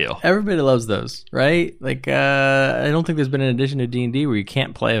That's my deal. Everybody loves those, right? I don't think there's been an edition of D&D where you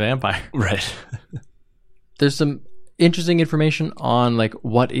can't play a vampire. Right. There's some interesting information on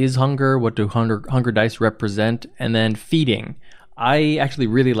what is hunger, what do hunger dice represent, and then feeding. I actually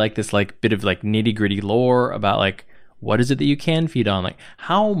really like this bit of nitty-gritty lore about what is it that you can feed on?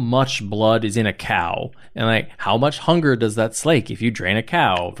 How much blood is in a cow? And how much hunger does that slake if you drain a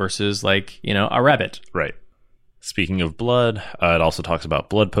cow versus a rabbit? Right. Speaking of blood, it also talks about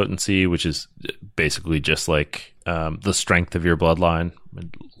blood potency, which is basically just the strength of your bloodline,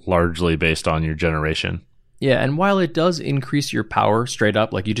 largely based on your generation. Yeah, and while it does increase your power straight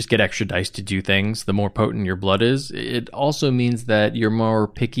up, you just get extra dice to do things, the more potent your blood is, it also means that you're more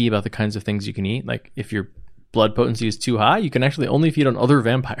picky about the kinds of things you can eat. If your blood potency is too high, you can actually only feed on other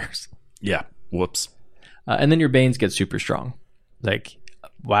vampires. Yeah. Whoops. And then your Banes get super strong.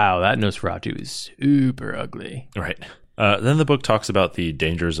 Wow, that Nosferatu is super ugly. Right. Then the book talks about the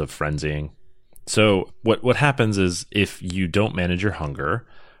dangers of frenzying. So what happens is if you don't manage your hunger,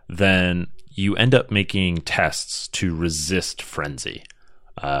 then you end up making tests to resist frenzy.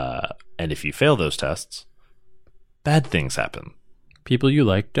 And if you fail those tests, bad things happen. People you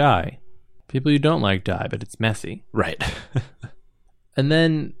like die. People you don't like die, but it's messy. Right. And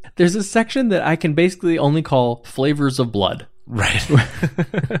then there's a section that I can basically only call flavors of blood. Right.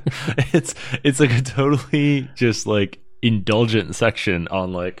 It's a totally just indulgent section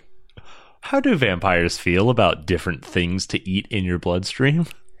on how do vampires feel about different things to eat in your bloodstream?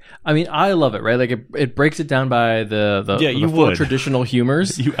 I mean, I love it, right? It breaks it down by the four traditional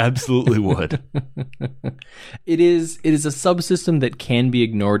humors. You absolutely would. It is a subsystem that can be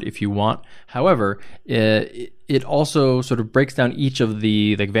ignored if you want. However, it also sort of breaks down each of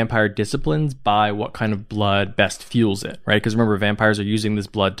the vampire disciplines by what kind of blood best fuels it, right? Because remember, vampires are using this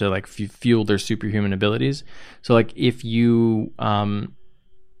blood to fuel their superhuman abilities. So if you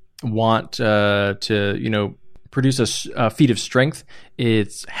want to produce a feat of strength,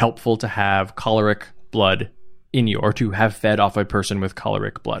 it's helpful to have choleric blood in you, or to have fed off a person with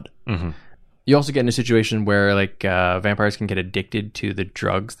choleric blood. Mm-hmm. You also get in a situation where vampires can get addicted to the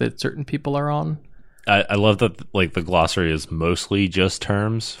drugs that certain people are on. I love that the glossary is mostly just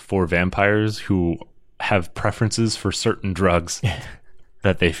terms for vampires who have preferences for certain drugs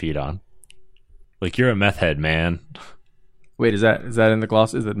that they feed on. You're a meth head, man. Wait, is that in the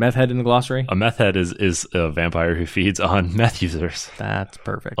gloss? Is it meth head in the glossary? A meth head is a vampire who feeds on meth users. That's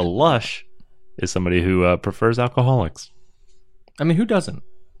perfect. A lush is somebody who prefers alcoholics. I mean, who doesn't?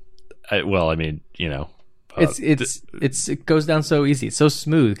 It goes down so easy. It's so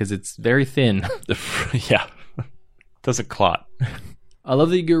smooth because it's very thin. Yeah. Doesn't clot. I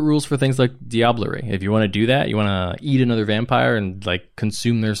love that you get rules for things like diablerie. If you want to do that, you want to eat another vampire and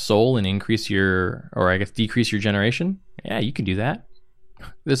consume their soul and decrease your generation. Yeah, you can do that.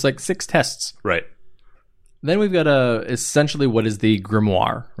 There's 6 tests. Right. Then we've got essentially what is the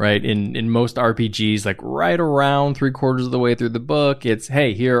grimoire, right? In most RPGs, right around 3/4 of the way through the book, it's,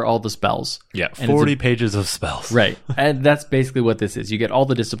 hey, here are all the spells. Yeah, 40 pages of spells. Right. And that's basically what this is. You get all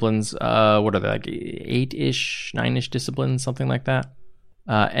the disciplines. What are they, 8-ish, 9-ish disciplines, something like that.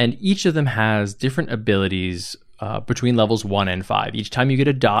 And each of them has different abilities between levels 1 and 5. Each time you get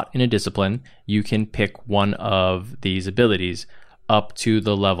a dot in a discipline, you can pick one of these abilities up to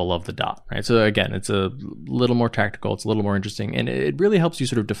the level of the dot, right? So again, it's a little more tactical, it's a little more interesting, and it really helps you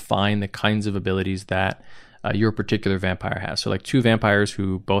sort of define the kinds of abilities that your particular vampire has. So 2 vampires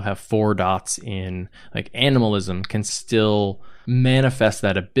who both have 4 dots in animalism can still manifest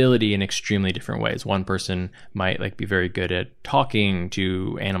that ability in extremely different ways. One person might like be very good at talking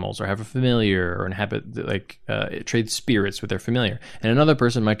to animals or have a familiar or inhabit trade spirits with their familiar, and another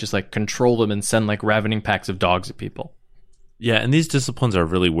person might just like control them and send like ravening packs of dogs at people. Yeah, and these disciplines are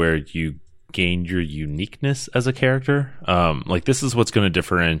really where you gain your uniqueness as a character. Like this is what's going to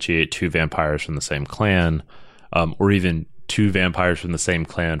differentiate two vampires from the same clan, or even two vampires from the same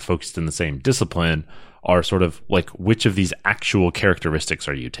clan focused in the same discipline, are sort of like which of these actual characteristics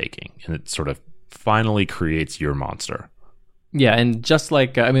are you taking, and it sort of finally creates your monster. Yeah, and just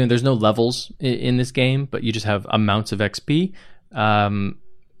like there's no levels in this game, but you just have amounts of XP. It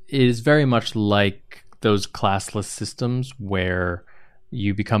is very much like those classless systems where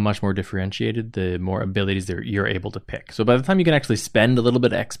you become much more differentiated the more abilities you're able to pick. So by the time you can actually spend a little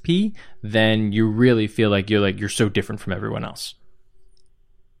bit of XP, then you really feel like you're so different from everyone else.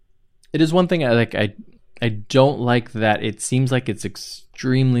 It is one thing I don't like that it seems like it's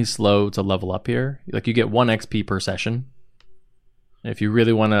extremely slow to level up here. Like you get 1 XP per session. And if you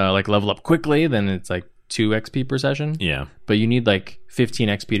really want to like level up quickly, then it's like 2 XP per session. Yeah. But you need like 15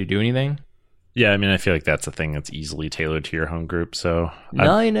 XP to do anything. Yeah, I mean, I feel like that's a thing that's easily tailored to your home group. So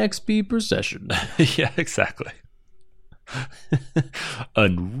 9 XP per session. Yeah, exactly. A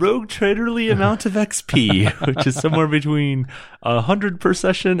rogue traderly amount of XP, which is somewhere between 100 per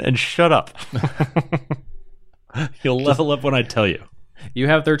session and shut up. You'll level up when I tell you. You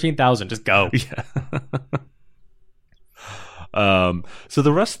have 13,000. Just go. Yeah. So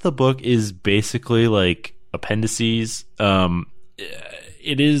the rest of the book is basically like appendices.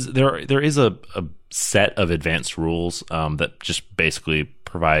 It is there is a set of advanced rules that just basically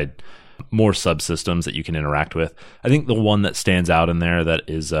provide more subsystems that you can interact with. I think the one that stands out in there that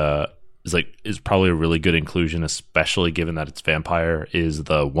is probably a really good inclusion, especially given that it's vampire, is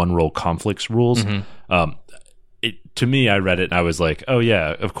the one roll conflicts rules. Mm-hmm. To me, I read it and I was like, oh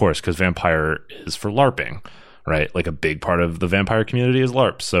yeah, of course, because vampire is for LARPing, right? Like a big part of the vampire community is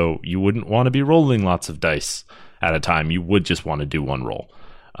LARP, so you wouldn't want to be rolling lots of dice at a time. You would just want to do one roll.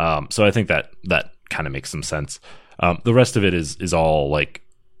 So I think that kind of makes some sense. The rest of it is all like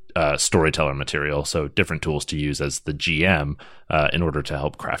storyteller material, so different tools to use as the GM in order to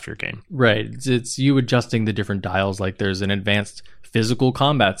help craft your game. Right. It's you adjusting the different dials. Like there's an advanced physical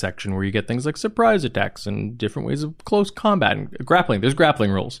combat section where you get things like surprise attacks and different ways of close combat and grappling. There's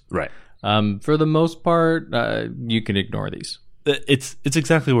grappling rules. Right. For the most part, you can ignore these. It's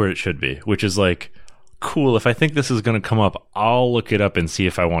exactly where it should be, which is like, cool, if I think this is going to come up, I'll look it up and see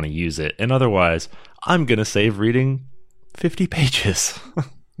if I want to use it. And otherwise, I'm going to save reading 50 pages.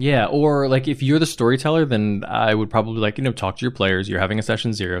 Yeah, or like if you're the storyteller, then I would probably talk to your players. You're having a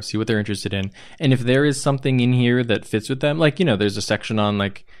session 0, see what they're interested in. And if there is something in here that fits with them, there's a section on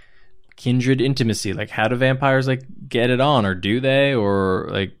like kindred intimacy, like how do vampires like get it on, or do they, or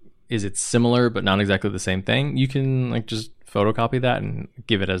like is it similar but not exactly the same thing? You can like just photocopy that and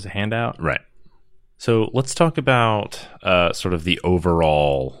give it as a handout. Right. So let's talk about sort of the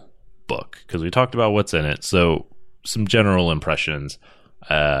overall book, because we talked about what's in it. So some general impressions.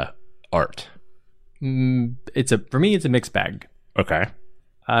 Art. For me, it's a mixed bag. Okay.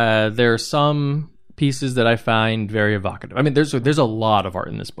 There are some pieces that I find very evocative. I mean, there's a lot of art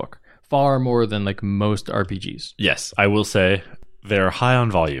in this book, far more than like most RPGs. Yes, I will say they're high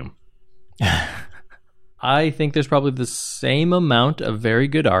on volume. I think there's probably the same amount of very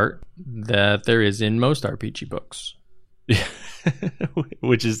good art that there is in most RPG books.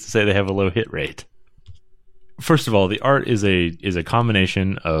 Which is to say they have a low hit rate. First of all, the art is a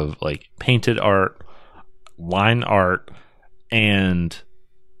combination of like painted art, line art, and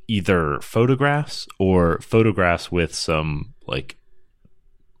either photographs or photographs with some like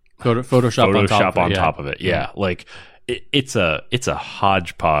Photoshop on top of it. Yeah. Like it's a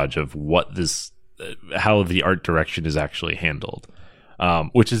hodgepodge of how the art direction is actually handled.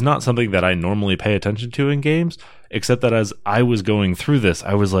 Which is not something that I normally pay attention to in games, except that as I was going through this,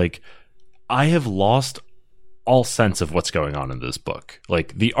 I was like, I have lost all sense of what's going on in this book.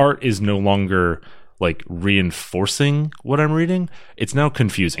 Like the art is no longer like reinforcing what I'm reading. It's now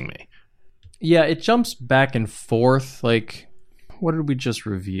confusing me. Yeah, it jumps back and forth. Like, what did we just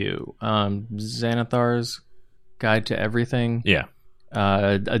review? Xanathar's Guide to Everything. Yeah.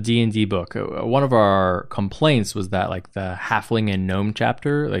 A D&D book. One of our complaints was that like the halfling and gnome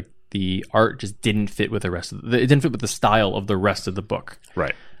chapter, like the art just didn't fit with the rest of it didn't fit with the style of the rest of the book.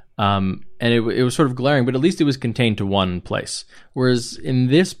 Right. And it was sort of glaring, but at least it was contained to one place. Whereas in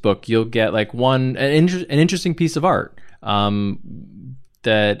this book, you'll get like an interesting piece of art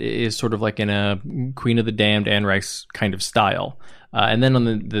that is sort of like in a Queen of the Damned Anne Rice kind of style. And then on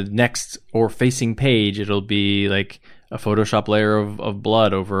the next or facing page, it'll be like a Photoshop layer of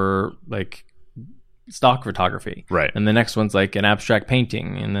blood over like stock photography. Right. And the next one's like an abstract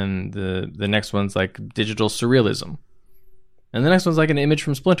painting. And then the next one's like digital surrealism. And the next one's like an image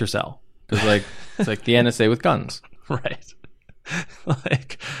from Splinter Cell. Because like it's like the NSA with guns. Right.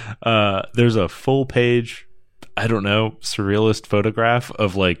 Like there's a full page, I don't know, surrealist photograph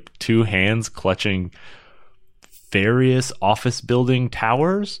of like two hands clutching various office building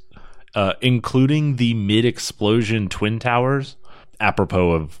towers, including the mid-explosion twin towers,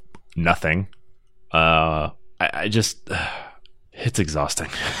 apropos of nothing. I just it's exhausting.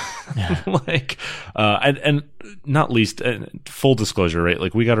 Yeah. Like and not least, full disclosure, right?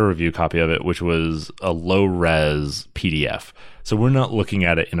 Like we got a review copy of it, which was a low res PDF, so we're not looking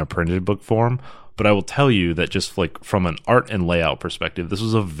at it in a printed book form. But I will tell you that just like from an art and layout perspective, this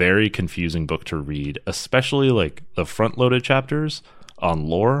was a very confusing book to read, especially like the front loaded chapters on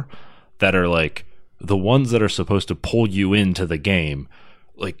lore that are like the ones that are supposed to pull you into the game.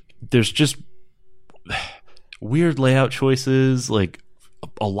 Like there's just weird layout choices, like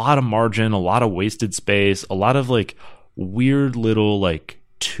a lot of margin, a lot of wasted space, a lot of like weird little like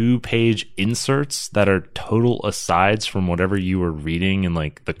 2-page inserts that are total asides from whatever you were reading in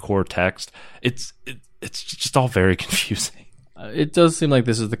like the core text. It's just all very confusing. It does seem like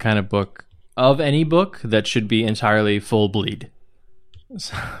this is the kind of book of any book that should be entirely full bleed.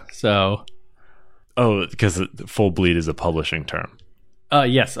 So, because full bleed is a publishing term.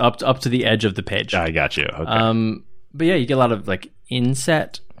 Yes, up to the edge of the page. I got you. Okay. But yeah, you get a lot of like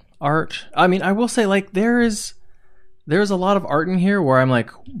inset art. I mean, I will say like there's a lot of art in here where I'm like,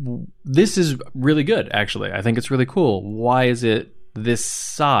 this is really good, actually. I think it's really cool. Why is it this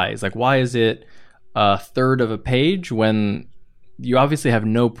size? Like, why is it a third of a page when you obviously have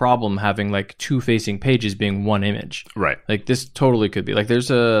no problem having like 2 facing pages being one image? Right. Like this totally could be. Like there's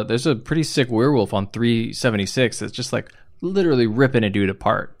a pretty sick werewolf on 376 that's just like literally ripping a dude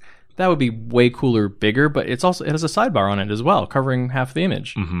apart. That would be way cooler, bigger, but it has a sidebar on it as well, covering half the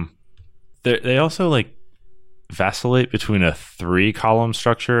image. Mm-hmm. They also like vacillate between a 3-column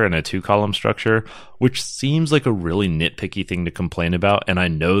structure and a 2-column structure, which seems like a really nitpicky thing to complain about. And I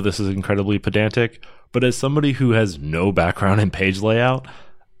know this is incredibly pedantic, but as somebody who has no background in page layout,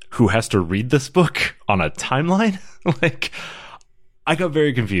 who has to read this book on a timeline, like I got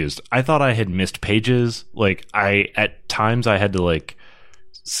very confused. I thought I had missed pages. Like at times I had to like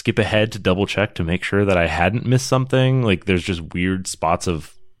skip ahead to double check to make sure that I hadn't missed something. Like there's just weird spots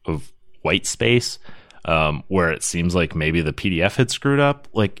of white space where it seems like maybe the PDF had screwed up.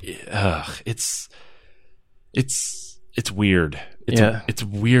 Like it's weird. It's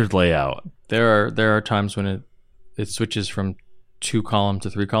weird layout. There are times when it switches from 2-column to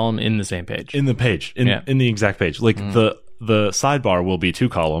 3-column in the same page. In the page. In the exact page. Like the sidebar will be 2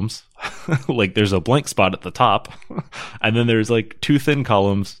 columns. Like there's a blank spot at the top, and then there's like 2 thin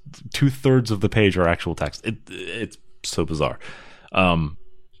columns. 2/3 of the page are actual text. It's so bizarre. And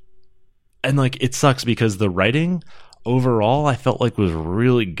like it sucks because the writing overall I felt like was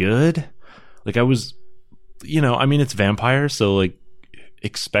really good. Like I was, I mean it's vampire, so like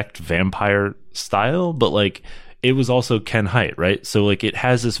expect vampire style, but like it was also Ken Hite, right? So like it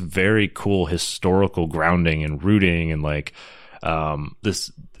has this very cool historical grounding and rooting, and like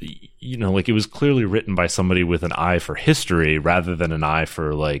this, like it was clearly written by somebody with an eye for history rather than an eye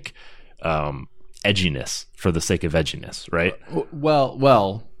for like edginess for the sake of edginess, right?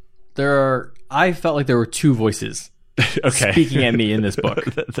 Well, I felt like there were 2 voices speaking at me in this book.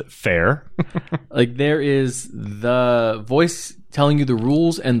 Fair. Like there is the voice telling you the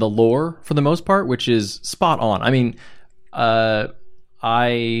rules and the lore for the most part, which is spot on. I mean,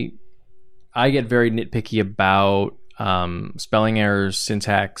 I get very nitpicky about spelling errors,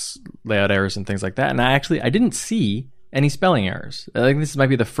 syntax, layout errors, and things like that. And I didn't see any spelling errors. I think this might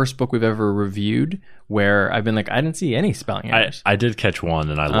be the first book we've ever reviewed where I've been like, I didn't see any spelling errors. I did catch one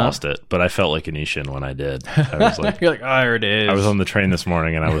and I lost it, but I felt like Anishan when I did. I was like, you're like, oh, here it is. I was on the train this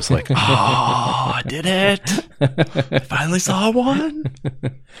morning and I was like, I did it. I finally saw one.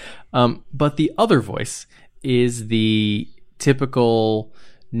 But the other voice is the typical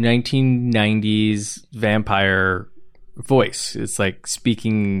 1990s vampire voice. It's like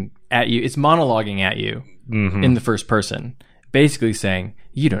speaking at you. It's monologuing at you in the first person, basically saying,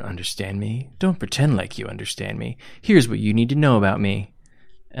 you don't understand me. Don't pretend like you understand me. Here's what you need to know about me.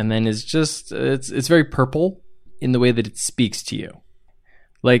 And then it's just, it's very purple in the way that it speaks to you.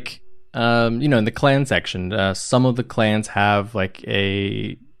 Like, in the clan section, some of the clans have like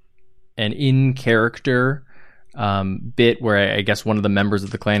an in-character bit where I guess one of the members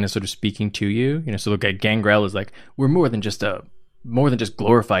of the clan is sort of speaking to you. So look at Gangrel is like, we're more than just a more than just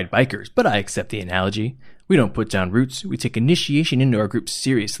glorified bikers, but I accept the analogy. We don't put down roots. We take initiation into our group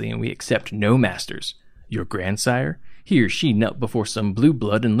seriously, and we accept no masters. Your grandsire, he or she knelt before some blue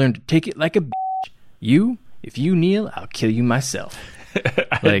blood and learned to take it like a bitch. You, if you kneel, I'll kill you myself.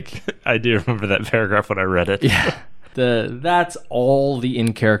 I do remember that paragraph when I read it. Yeah. That's all the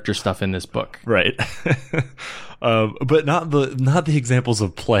in-character stuff in this book. Right. But not the examples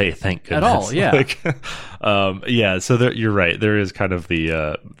of play, thank goodness. At all, yeah. Yeah, so you're right. There is kind of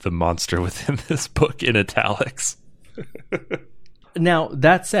the monster within this book in italics. Now,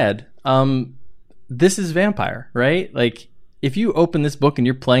 that said, this is Vampire, right? Like, if you open this book and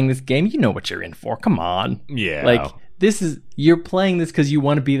you're playing this game, you know what you're in for. Come on. Yeah. Like, you're playing this because you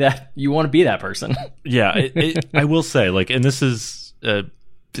want to be that person. Yeah, I will say, like, and this is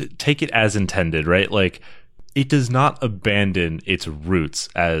take it as intended, right? Like, it does not abandon its roots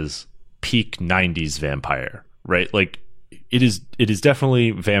as peak 90s vampire, right? Like, it is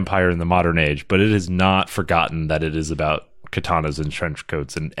definitely vampire in the modern age, but it is not forgotten that it is about katanas and trench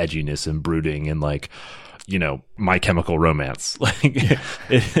coats and edginess and brooding and, like, you know, My Chemical Romance. Like,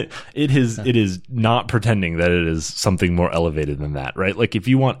 it is not pretending that it is something more elevated than that, right? Like, if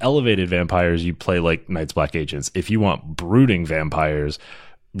you want elevated vampires, you play like Night's Black Agents. If you want brooding vampires,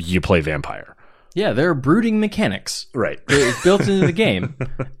 you play Vampire. Yeah, there are brooding mechanics, right? It's built into the game,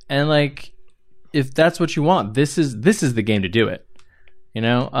 and like, if that's what you want, this is the game to do it. You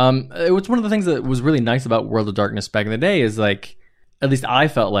know, it was one of the things that was really nice about World of Darkness back in the day is, like, at least I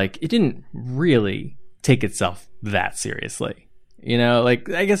felt like it didn't really take itself that seriously. You know, like,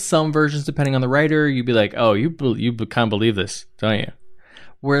 I guess some versions, depending on the writer, you'd be like, oh, you kind of believe this, don't you?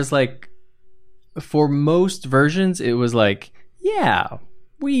 Whereas, like, for most versions, it was like, yeah,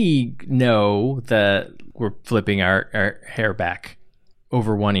 we know that we're flipping our hair back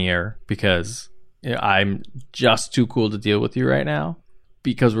over one ear because I'm just too cool to deal with you right now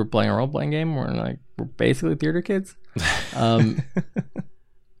because we're playing a role-playing game. We're basically theater kids.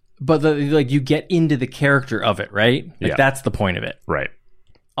 But you get into the character of it, right? Like, yeah. That's the point of it. Right.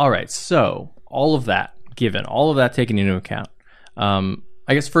 All right. So all of that taken into account, I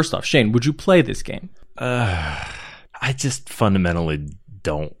guess first off, Shane, would you play this game? I just fundamentally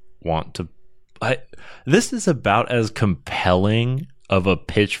don't want to. This is about as compelling of a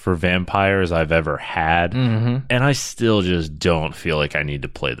pitch for vampire as I've ever had, and I still just don't feel like I need to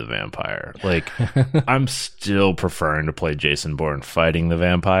play the vampire. Like, I'm still preferring to play Jason Bourne fighting the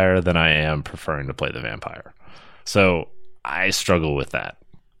vampire than I am preferring to play the vampire. So I struggle with that.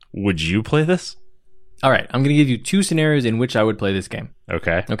 Would you play this? All right, I'm going to give you two scenarios in which I would play this game.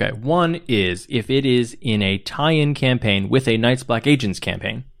 Okay. One is if it is in a tie-in campaign with a Night's Black Agents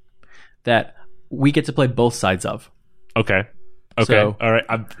campaign that we get to play both sides of. Okay. So, all right.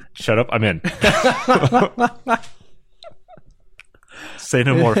 Shut up. I'm in. Say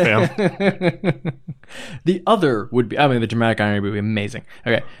no more, fam. The other would be, the dramatic irony would be amazing.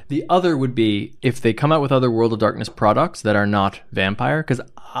 Okay. The other would be if they come out with other World of Darkness products that are not vampire, because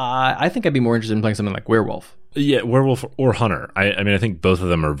I think I'd be more interested in playing something like Werewolf. Yeah, Werewolf or Hunter. I think both of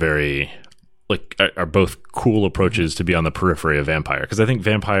them are very, are both cool approaches to be on the periphery of vampire, because I think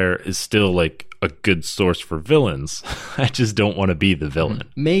vampire is still, like, a good source for villains. I just don't want to be the villain.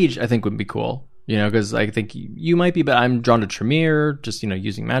 Mage, I think, would be cool, you know, because I think you might be, but I'm drawn to Tremere, just, you know,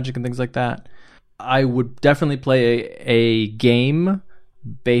 using magic and things like that. I would definitely play a game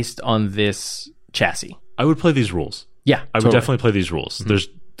based on this chassis. I would play these rules. Yeah, I would definitely play these rules. There's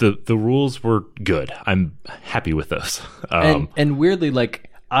the rules were good. I'm happy with those. And weirdly,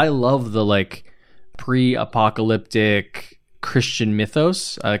 like, I love the, like, pre-apocalyptic Christian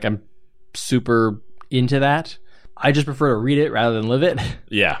mythos. Like, I'm super into that. I just prefer to read it rather than live it.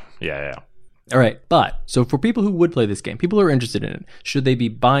 Yeah. All right, but so for people who would play this game, people who are interested in it, should they be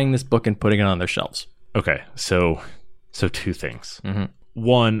buying this book and putting it on their shelves? Okay, so two things.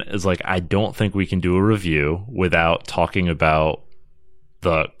 One is, like, I don't think we can do a review without talking about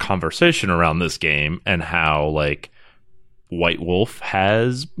the conversation around this game and how, like, White Wolf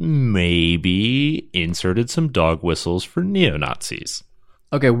has maybe inserted some dog whistles for neo-Nazis.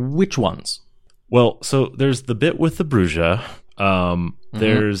 Okay, which ones? Well, so there's the bit with the Bruja.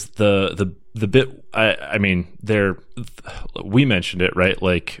 There's the bit. We mentioned it, right?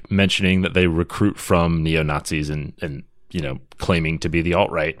 Like, mentioning that they recruit from neo-Nazis and you know, claiming to be the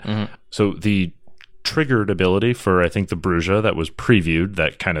alt-right. So the triggered ability for, I think, the Bruja that was previewed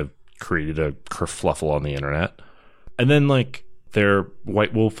that kind of created a kerfluffle on the internet. And then, like, their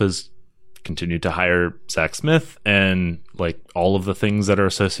White Wolf has continued to hire Zach Smith and, like, all of the things that are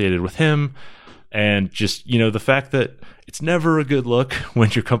associated with him. And just, the fact that it's never a good look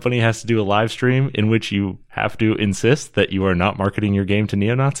when your company has to do a live stream in which you have to insist that you are not marketing your game to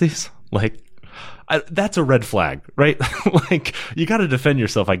neo-Nazis. Like, that's a red flag, right? Like, you got to defend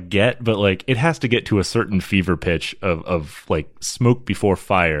yourself, I get, but like, it has to get to a certain fever pitch of like smoke before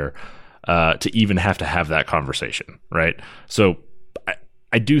fire to even have to have that conversation, right? So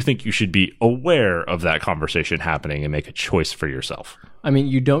I do think you should be aware of that conversation happening and make a choice for yourself. I mean,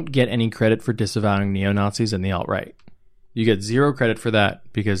 you don't get any credit for disavowing neo-Nazis and the alt-right. You get zero credit for that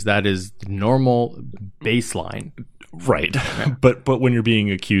because that is the normal baseline. Right. But when you're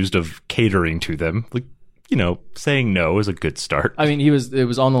being accused of catering to them, like, saying no is a good start. I mean, it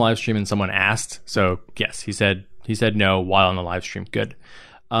was on the live stream and someone asked. So yes, he said no while on the live stream. Good.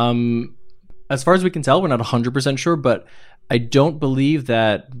 As far as we can tell, we're not 100% sure, but I don't believe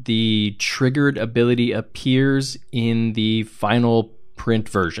that the triggered ability appears in the final print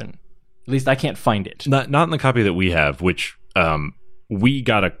version. At least I can't find it. Not in the copy that we have, which we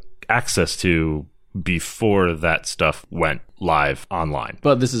got access to before that stuff went live online.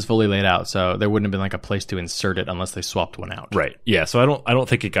 But this is fully laid out, so there wouldn't have been like a place to insert it unless they swapped one out. Right. Yeah. So I don't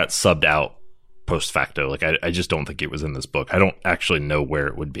think it got subbed out post facto. Like I just don't think it was in this book. I don't actually know where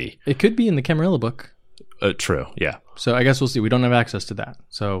it would be. It could be in the Camarilla book. True. Yeah. So I guess we'll see. We don't have access to that,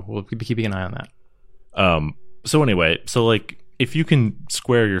 so we'll be keeping an eye on that. So anyway, like if you can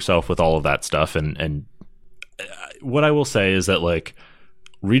square yourself with all of that stuff, and what I will say is that like,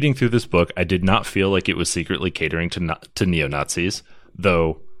 reading through this book, I did not feel like it was secretly catering to neo-Nazis,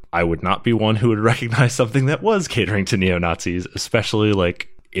 though I would not be one who would recognize something that was catering to neo-Nazis, especially like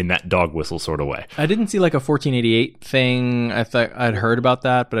in that dog whistle sort of way. I didn't see like a 1488 thing. I thought I'd heard about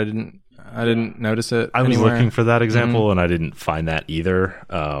that, but I didn't notice it I was anywhere. looking for that example, and I didn't find that either.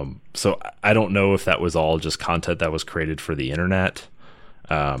 So I don't know if that was all just content that was created for the internet.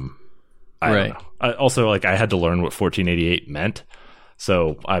 I don't know. I had to learn what 1488 meant.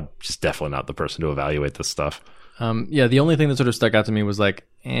 So I'm just definitely not the person to evaluate this stuff. The only thing that sort of stuck out to me was like,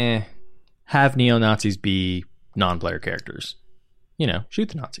 have neo-Nazis be non-player characters. Shoot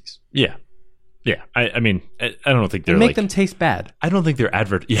the Nazis. Yeah. Yeah. I mean, I don't think they're make them taste bad. I don't think they're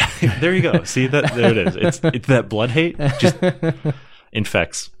Yeah. There you go. See that? There it is. It's that blood hate just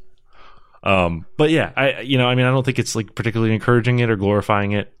infects. But yeah, I don't think it's like particularly encouraging it or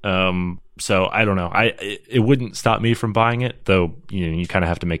glorifying it. So I don't know. It wouldn't stop me from buying it, though. You kind of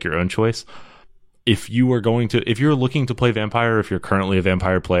have to make your own choice. If you're looking to play Vampire, if you're currently a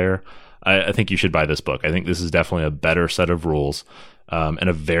Vampire player, I think you should buy this book. I think this is definitely a better set of rules, and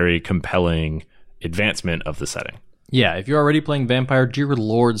a very compelling advancement of the setting. Yeah, if you're already playing Vampire, dear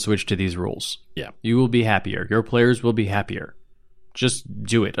Lord, switch to these rules. Yeah, you will be happier. Your players will be happier. Just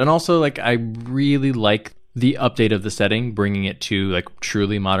do it. And also, like, I really like the update of the setting, bringing it to like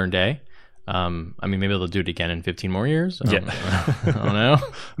truly modern day. I mean, maybe they'll do it again in 15 more years. I don't know.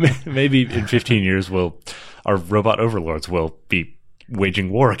 Maybe in 15 years, our robot overlords will be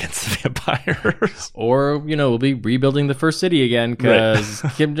waging war against the vampires. Or, we'll be rebuilding the first city again because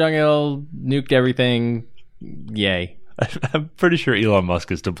Kim Jong-il nuked everything. Yay. I'm pretty sure Elon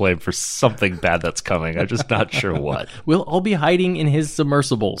Musk is to blame for something bad that's coming. I'm just not sure what. We'll all be hiding in his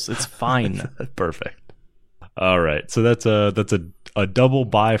submersibles. It's fine. Perfect. All right. So that's a double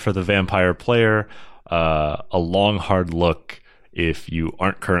buy for the Vampire player. A long, hard look if you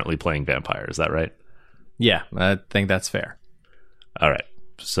aren't currently playing Vampire. Is that right? Yeah, I think that's fair. All right.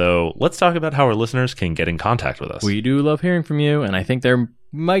 So let's talk about how our listeners can get in contact with us. We do love hearing from you, and I think there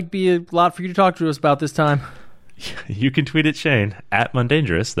might be a lot for you to talk to us about this time. You can tweet at Shane at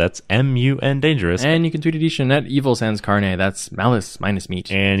Mundangerous. That's MUN Dangerous. And you can tweet at Ishan at Evil Sans Carne. That's malice minus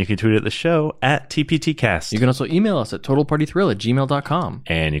meat. And you can tweet at the show at TPTcast. You can also email us at totalpartythrill@gmail.com.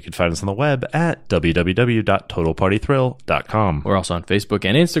 And you can find us on the web at www.totalpartythrill.com. We're also on Facebook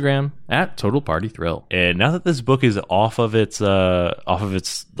and Instagram at Total Party Thrill. And now that this book is off of its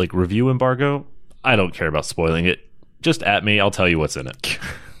like review embargo, I don't care about spoiling it. Just at me, I'll tell you what's in it.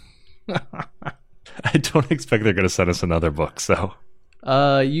 I don't expect they're going to send us another book, so.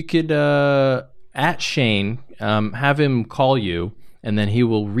 You could, at Shane, have him call you, and then he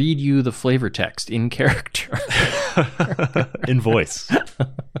will read you the flavor text in character. In voice.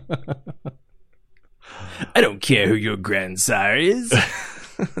 I don't care who your grandsire is.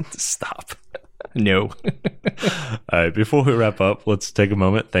 Stop. No. All right, before we wrap up, let's take a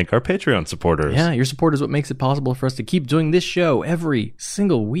moment, thank our Patreon supporters. Yeah, your support is what makes it possible for us to keep doing this show every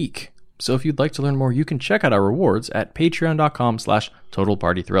single week. So if you'd like to learn more, you can check out our rewards at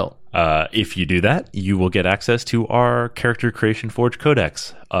patreon.com/totalpartythrill. If you do that, you will get access to our Character Creation Forge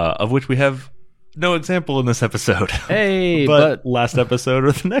Codex, of which we have no example in this episode. Hey, but last episode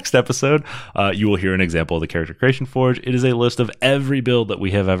or the next episode, you will hear an example of the Character Creation Forge. It is a list of every build that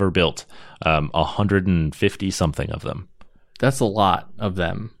we have ever built, 150 something of them. That's a lot of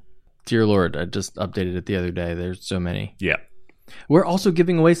them. Dear Lord, I just updated it the other day. There's so many. Yeah. We're also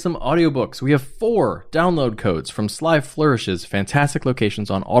giving away some audiobooks. We have 4 download codes from Sly Flourish's fantastic locations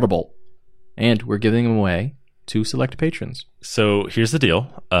on Audible. And we're giving them away to select patrons. So here's the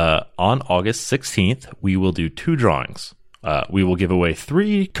deal. On August 16th, we will do 2 drawings. We will give away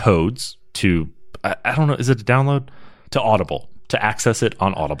 3 codes to, I don't know, is it a download? To Audible, to access it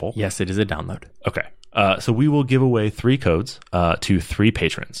on Audible. Yes, it is a download. Okay. So we will give away 3 codes to 3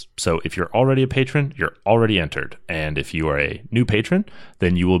 patrons. So if you're already a patron, you're already entered. And if you are a new patron,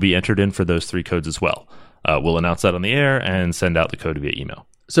 then you will be entered in for those 3 codes as well. We'll announce that on the air and send out the code via email.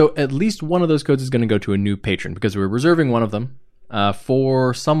 So at least one of those codes is going to go to a new patron because we're reserving one of them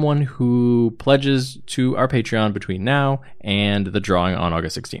for someone who pledges to our Patreon between now and the drawing on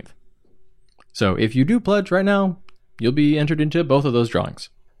August 16th. So if you do pledge right now, you'll be entered into both of those drawings.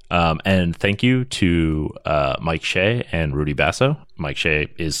 And thank you to Mike Shea and Rudy Basso. Mike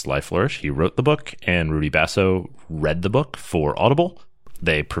Shea is Sly Flourish. He wrote the book, and Rudy Basso read the book for Audible.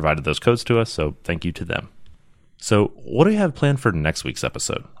 They provided those codes to us, so thank you to them. So what do we have planned for next week's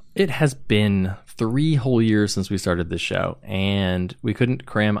episode? It has been 3 whole years since we started this show, and we couldn't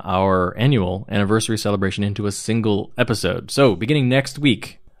cram our annual anniversary celebration into a single episode. So beginning next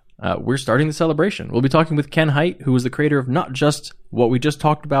week, we're starting the celebration. We'll be talking with Ken Hite, who is the creator of not just what we just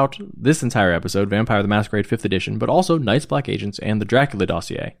talked about this entire episode, Vampire the Masquerade 5th edition, but also Night's Black Agents and the Dracula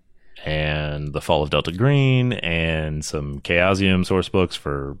dossier. And the Fall of Delta Green, and some Chaosium source books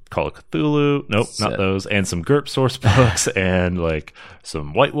for Call of Cthulhu. Nope, not those. And some GURP source books, and like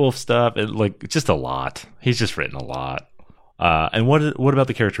some White Wolf stuff, and like just a lot. He's just written a lot. And what about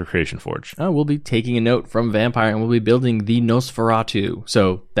the Character Creation Forge? We'll be taking a note from Vampire, and we'll be building the Nosferatu.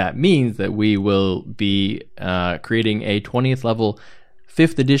 So that means that we will be creating a 20th level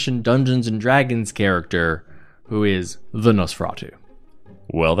 5th edition Dungeons and Dragons character who is the Nosferatu.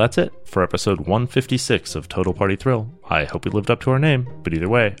 Well, that's it for episode 156 of Total Party Thrill. I hope we lived up to our name, but either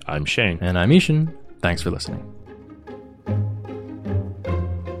way, I'm Shane. And I'm Ishan. Thanks for listening.